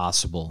care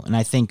possible. And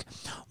I think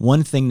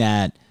one thing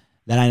that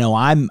I know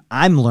I'm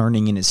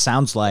learning, and it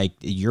sounds like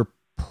you're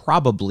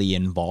probably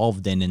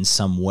involved in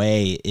some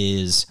way,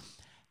 is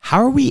how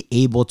are we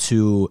able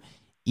to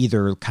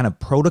either kind of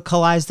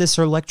protocolize this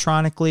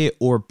electronically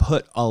or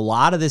put a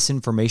lot of this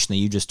information that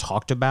you just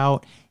talked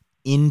about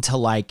into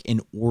like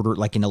an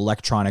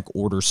electronic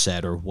order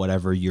set or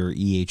whatever your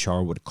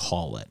EHR would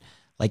call it.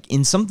 Like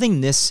in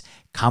something this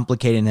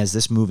complicated and has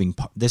this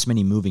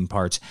many moving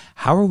parts,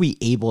 how are we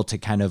able to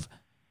kind of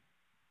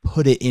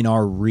put it in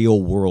our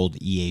real world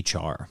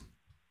EHR?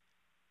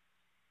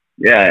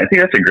 Yeah, I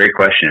think that's a great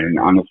question. And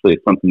honestly,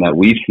 it's something that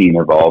we've seen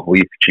evolve.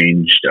 We've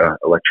changed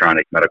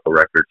electronic medical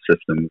record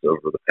systems over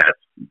the past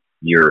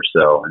year or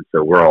so. And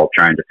so we're all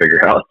trying to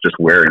figure out just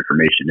where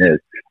information is.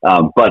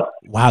 But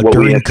wow,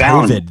 during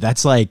COVID,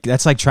 that's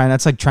like trying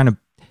to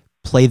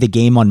play the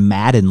game on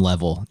Madden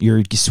level.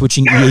 You're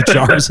switching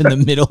EHRs in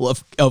the middle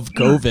of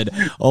COVID.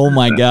 Oh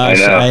my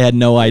gosh, I had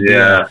no idea.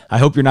 Yeah. I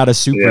hope you're not a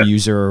super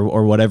user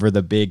or whatever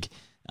the big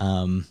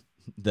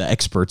the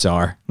experts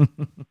are.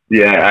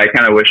 Yeah, I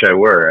kind of wish I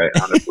were,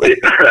 honestly.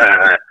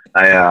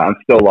 I'm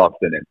still lost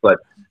in it. But,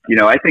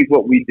 I think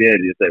what we did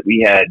is that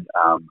we had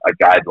a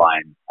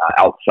guideline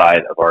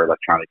outside of our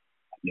electronic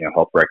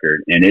health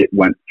record, and it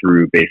went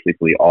through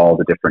basically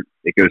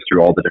it goes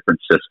through all the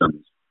different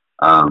systems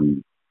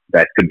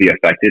that could be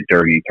affected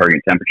during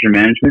target temperature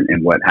management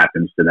and what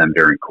happens to them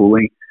during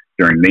cooling,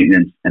 during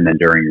maintenance, and then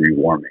during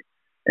rewarming.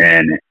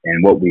 And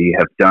what we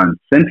have done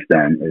since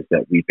then is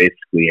that we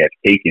basically have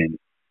taken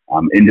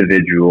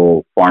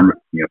individual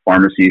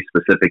pharmacy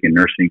specific and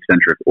nursing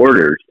centric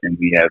orders, and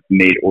we have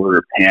made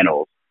order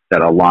panels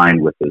that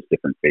align with those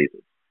different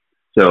phases.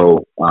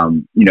 So,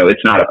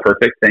 it's not a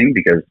perfect thing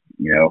because,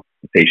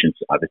 the patients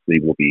obviously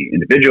will be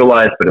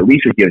individualized, but at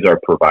least it gives our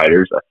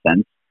providers a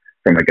sense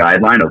from a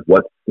guideline of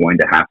what's going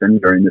to happen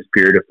during this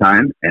period of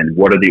time and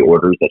what are the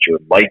orders that you're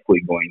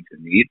likely going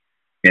to need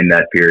in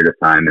that period of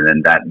time. And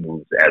then that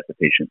moves as the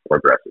patient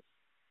progresses.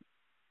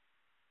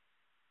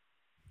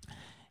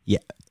 Yeah.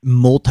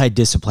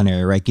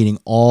 Multidisciplinary, right? Getting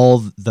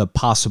all the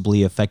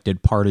possibly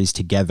affected parties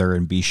together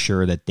and be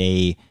sure that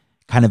they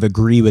kind of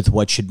agree with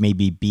what should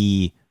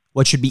be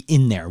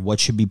in there, what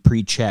should be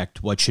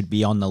pre-checked, what should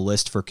be on the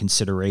list for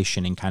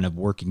consideration, and kind of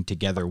working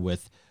together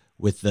with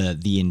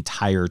the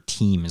entire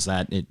team. Is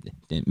that it?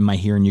 Am I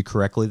hearing you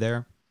correctly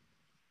there?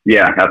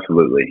 Yeah,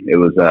 absolutely. It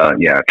was,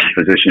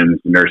 physicians,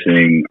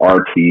 nursing,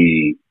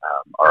 RT,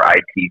 our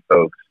IT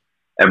folks,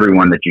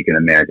 everyone that you can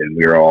imagine.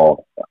 We're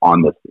all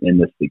in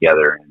this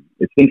together, and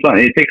it's been fun.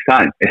 It takes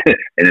time,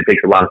 and it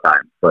takes a lot of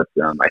time. But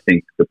I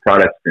think the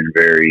product's been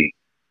very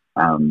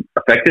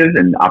effective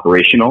and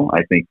operational.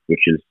 I think,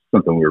 which is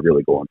something we're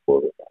really going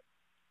forward with.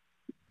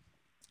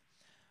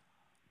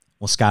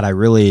 Well, Scott, I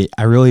really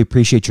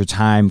appreciate your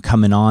time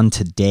coming on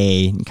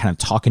today and kind of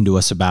talking to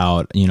us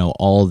about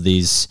all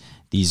these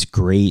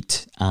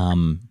great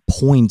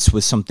points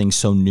with something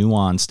so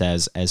nuanced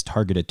as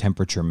targeted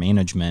temperature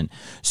management.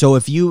 So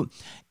if you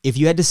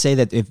had to say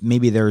that if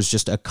maybe there's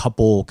just a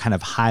couple kind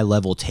of high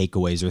level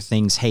takeaways or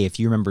things, hey, if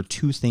you remember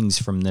two things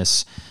from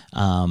this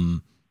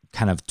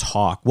kind of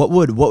talk, what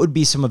would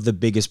be some of the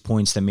biggest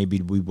points that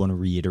maybe we want to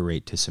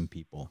reiterate to some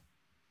people?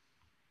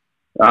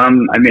 I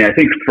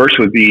think first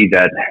would be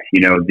that,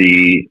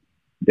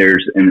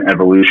 there's an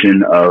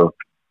evolution of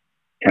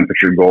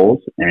temperature goals,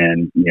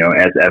 and,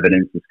 as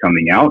evidence is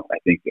coming out, I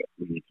think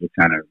we need to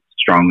kind of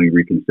strongly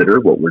reconsider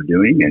what we're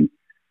doing and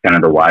kind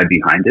of the why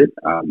behind it.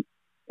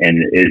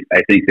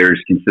 I think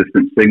there's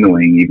consistent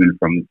signaling even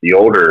from the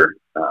older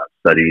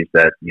studies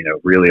that,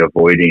 really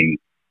avoiding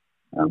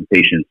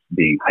patients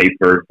being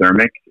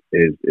hyperthermic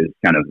is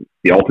kind of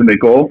the ultimate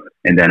goal.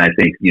 And then I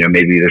think,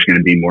 maybe there's going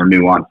to be more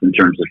nuance in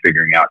terms of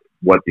figuring out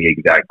what the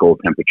exact goal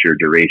temperature,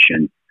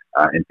 duration,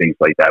 and things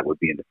like that would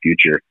be in the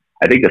future.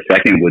 I think the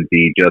second would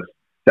be just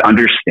to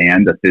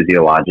understand the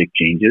physiologic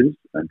changes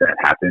that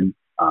happen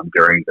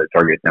during the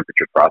targeted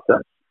temperature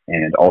process,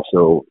 and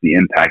also the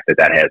impact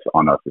that has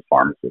on us as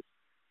pharmacists.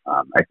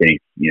 I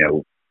think,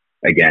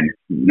 again,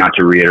 not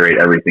to reiterate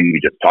everything we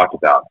just talked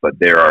about, but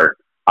there are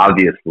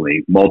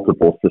obviously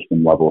multiple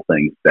system level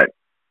things that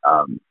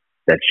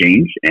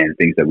change, and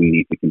things that we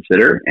need to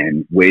consider,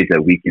 and ways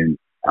that we can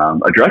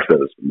address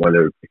those,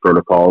 whether it's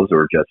protocols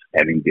or just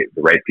having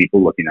the right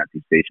people looking at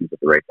these patients at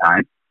the right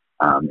time,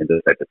 and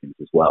those types of things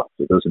as well.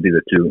 So those would be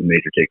the two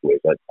major takeaways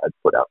I'd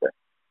put out there.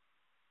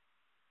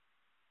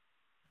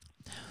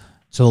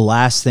 So the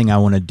last thing I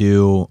want to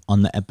do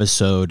on the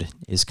episode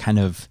is kind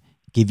of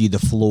give you the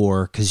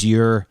floor, because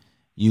you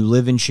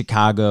live in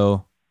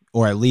Chicago,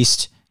 or at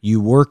least you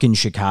work in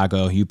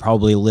Chicago. You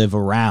probably live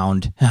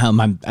around.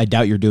 I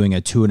doubt you're doing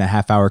a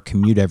 2.5 hour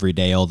commute every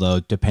day, although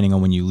depending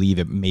on when you leave,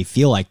 it may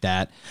feel like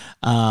that.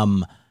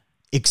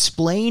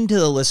 Explain to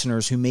the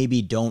listeners who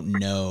maybe don't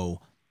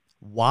know,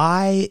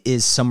 why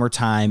is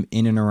summertime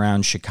in and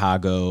around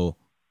Chicago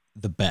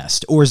the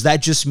best? Or is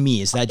that just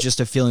me? Is that just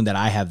a feeling that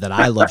I have, that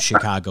I love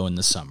Chicago in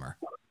the summer?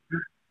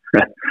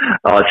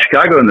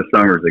 Chicago in the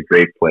summer is a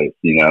great place,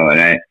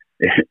 and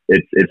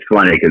it's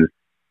funny because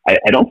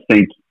I don't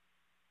think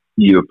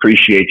you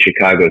appreciate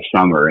Chicago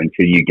summer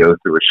until you go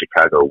through a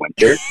Chicago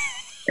winter.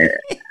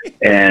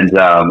 And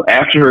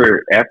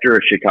after a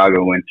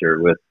Chicago winter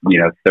with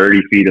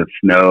 30 feet of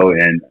snow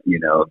and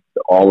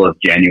all of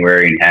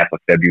January and half of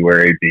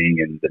February being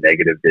in the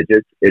negative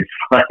digits, it's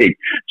like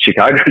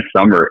Chicago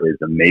summer is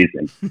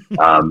amazing.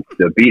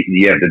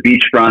 The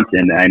beach front,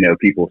 and I know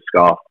people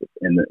scoff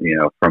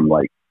from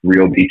like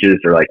real beaches.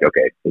 They're like,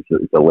 okay,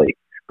 it's a lake,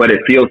 but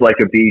it feels like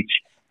a beach.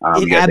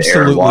 It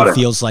absolutely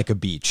feels like a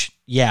beach.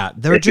 Yeah,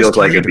 it feels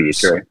like a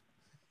beach, right?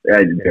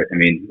 I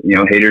mean,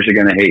 haters are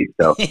going to hate.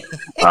 So,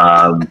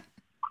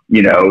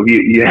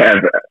 you have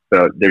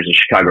there's a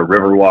Chicago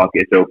Riverwalk.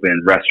 It's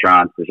open,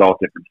 restaurants. There's all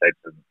different types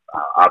of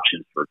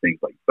options for things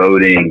like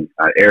boating,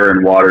 air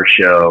and water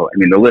show. I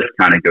mean, the list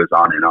kind of goes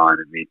on and on.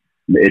 I mean,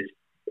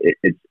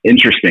 it's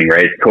interesting,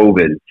 right? It's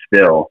COVID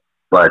still,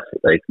 but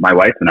like my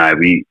wife and I,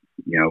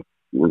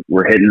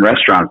 we're hitting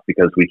restaurants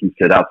because we can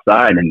sit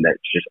outside, and that's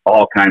just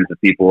all kinds of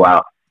people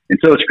out. And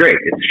so it's great.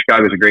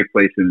 Chicago's a great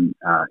place in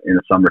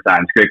the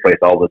summertime. It's a great place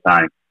all the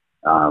time.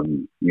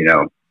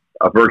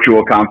 A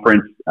virtual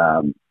conference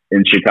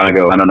in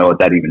Chicago, I don't know what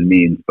that even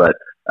means, but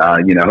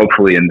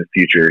hopefully in the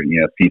future,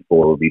 C4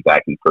 will be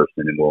back in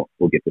person, and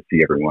we'll get to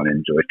see everyone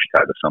enjoy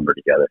Chicago summer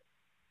together.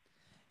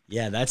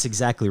 Yeah, that's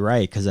exactly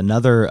right. Because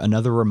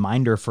another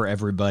reminder for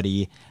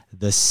everybody,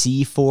 the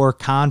C4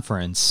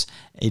 conference,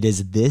 it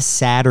is this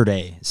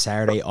Saturday,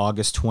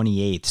 August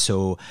 28th.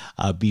 So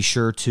be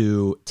sure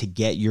to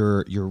get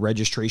your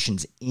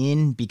registrations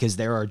in, because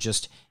there are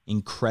just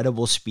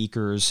incredible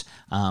speakers,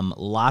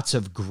 lots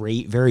of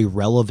great, very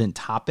relevant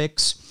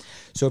topics.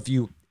 So if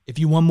you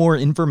want more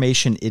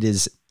information, it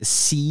is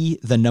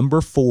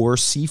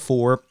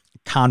C4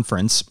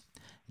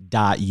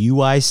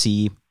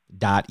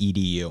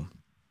 conference.uic.edu.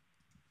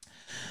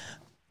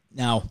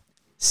 Now,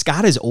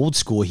 Scott is old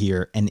school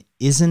here and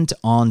isn't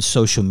on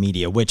social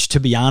media, which, to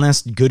be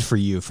honest, good for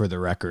you, for the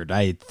record.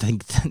 I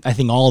think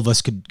all of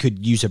us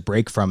could use a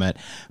break from it.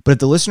 But if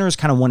the listeners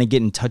kind of want to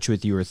get in touch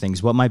with you or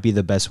things, what might be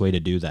the best way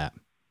to do that?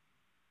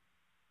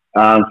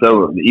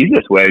 So the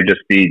easiest way would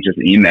just be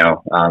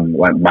email.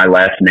 My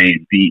last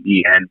name,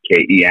 BENKEN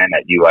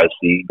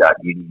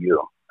 @UIC.edu.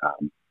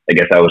 I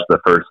guess I was the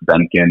first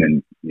Benken,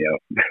 and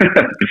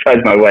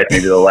besides my wife,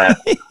 maybe the last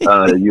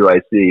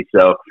UIC.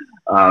 So,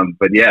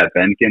 but yeah,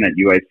 Benken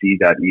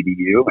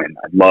 @UIC.edu, and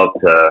I'd love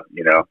to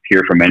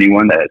hear from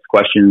anyone that has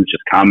questions,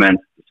 just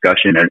comments,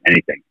 discussion, or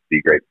anything. It'd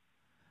be great.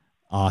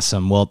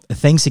 Awesome. Well,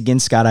 thanks again,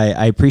 Scott.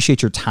 I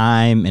appreciate your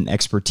time and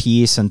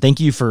expertise, and thank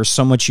you for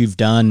so much you've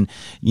done,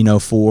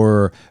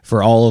 for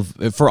all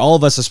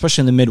of us,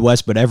 especially in the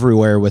Midwest, but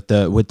everywhere with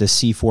the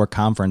C4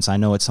 conference. I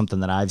know it's something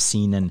that I've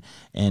seen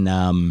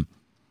and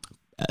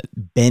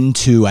been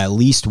to at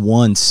least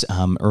once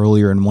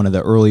earlier in one of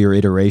the earlier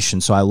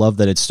iterations. So I love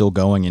that it's still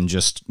going, and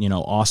just,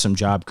 awesome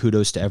job.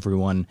 Kudos to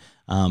everyone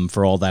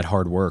for all that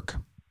hard work.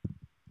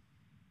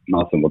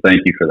 Awesome. Well, thank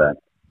you for that.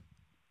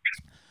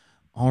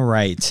 All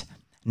right.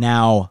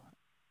 Now,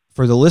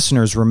 for the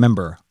listeners,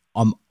 remember,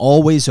 I'm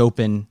always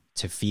open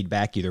to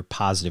feedback, either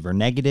positive or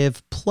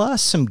negative,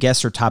 plus some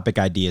guest or topic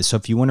ideas. So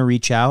if you want to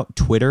reach out,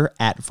 Twitter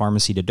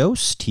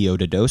 @pharmacy2dose,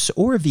 TO2dose,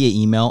 or via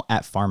email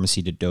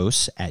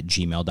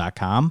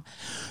pharmacy2dose@gmail.com.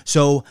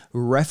 So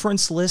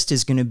reference list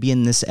is going to be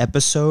in this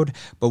episode,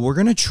 but we're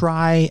going to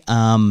try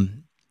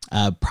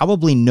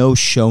probably no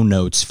show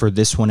notes for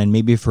this one, and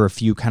maybe for a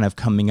few kind of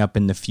coming up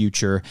in the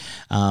future,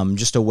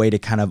 just a way to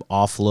kind of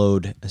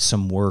offload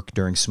some work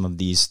during some of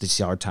these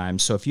hard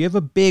times. So if you have a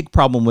big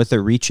problem with it,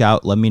 reach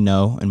out, let me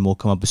know, and we'll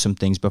come up with some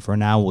things. But for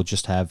now, we'll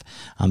just have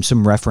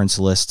some reference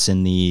lists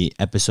in the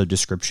episode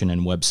description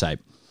and website.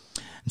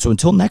 And so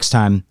until next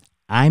time,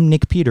 I'm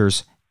Nick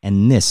Peters,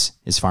 and this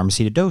is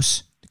Pharmacy to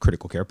Dose, the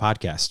Critical Care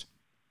Podcast.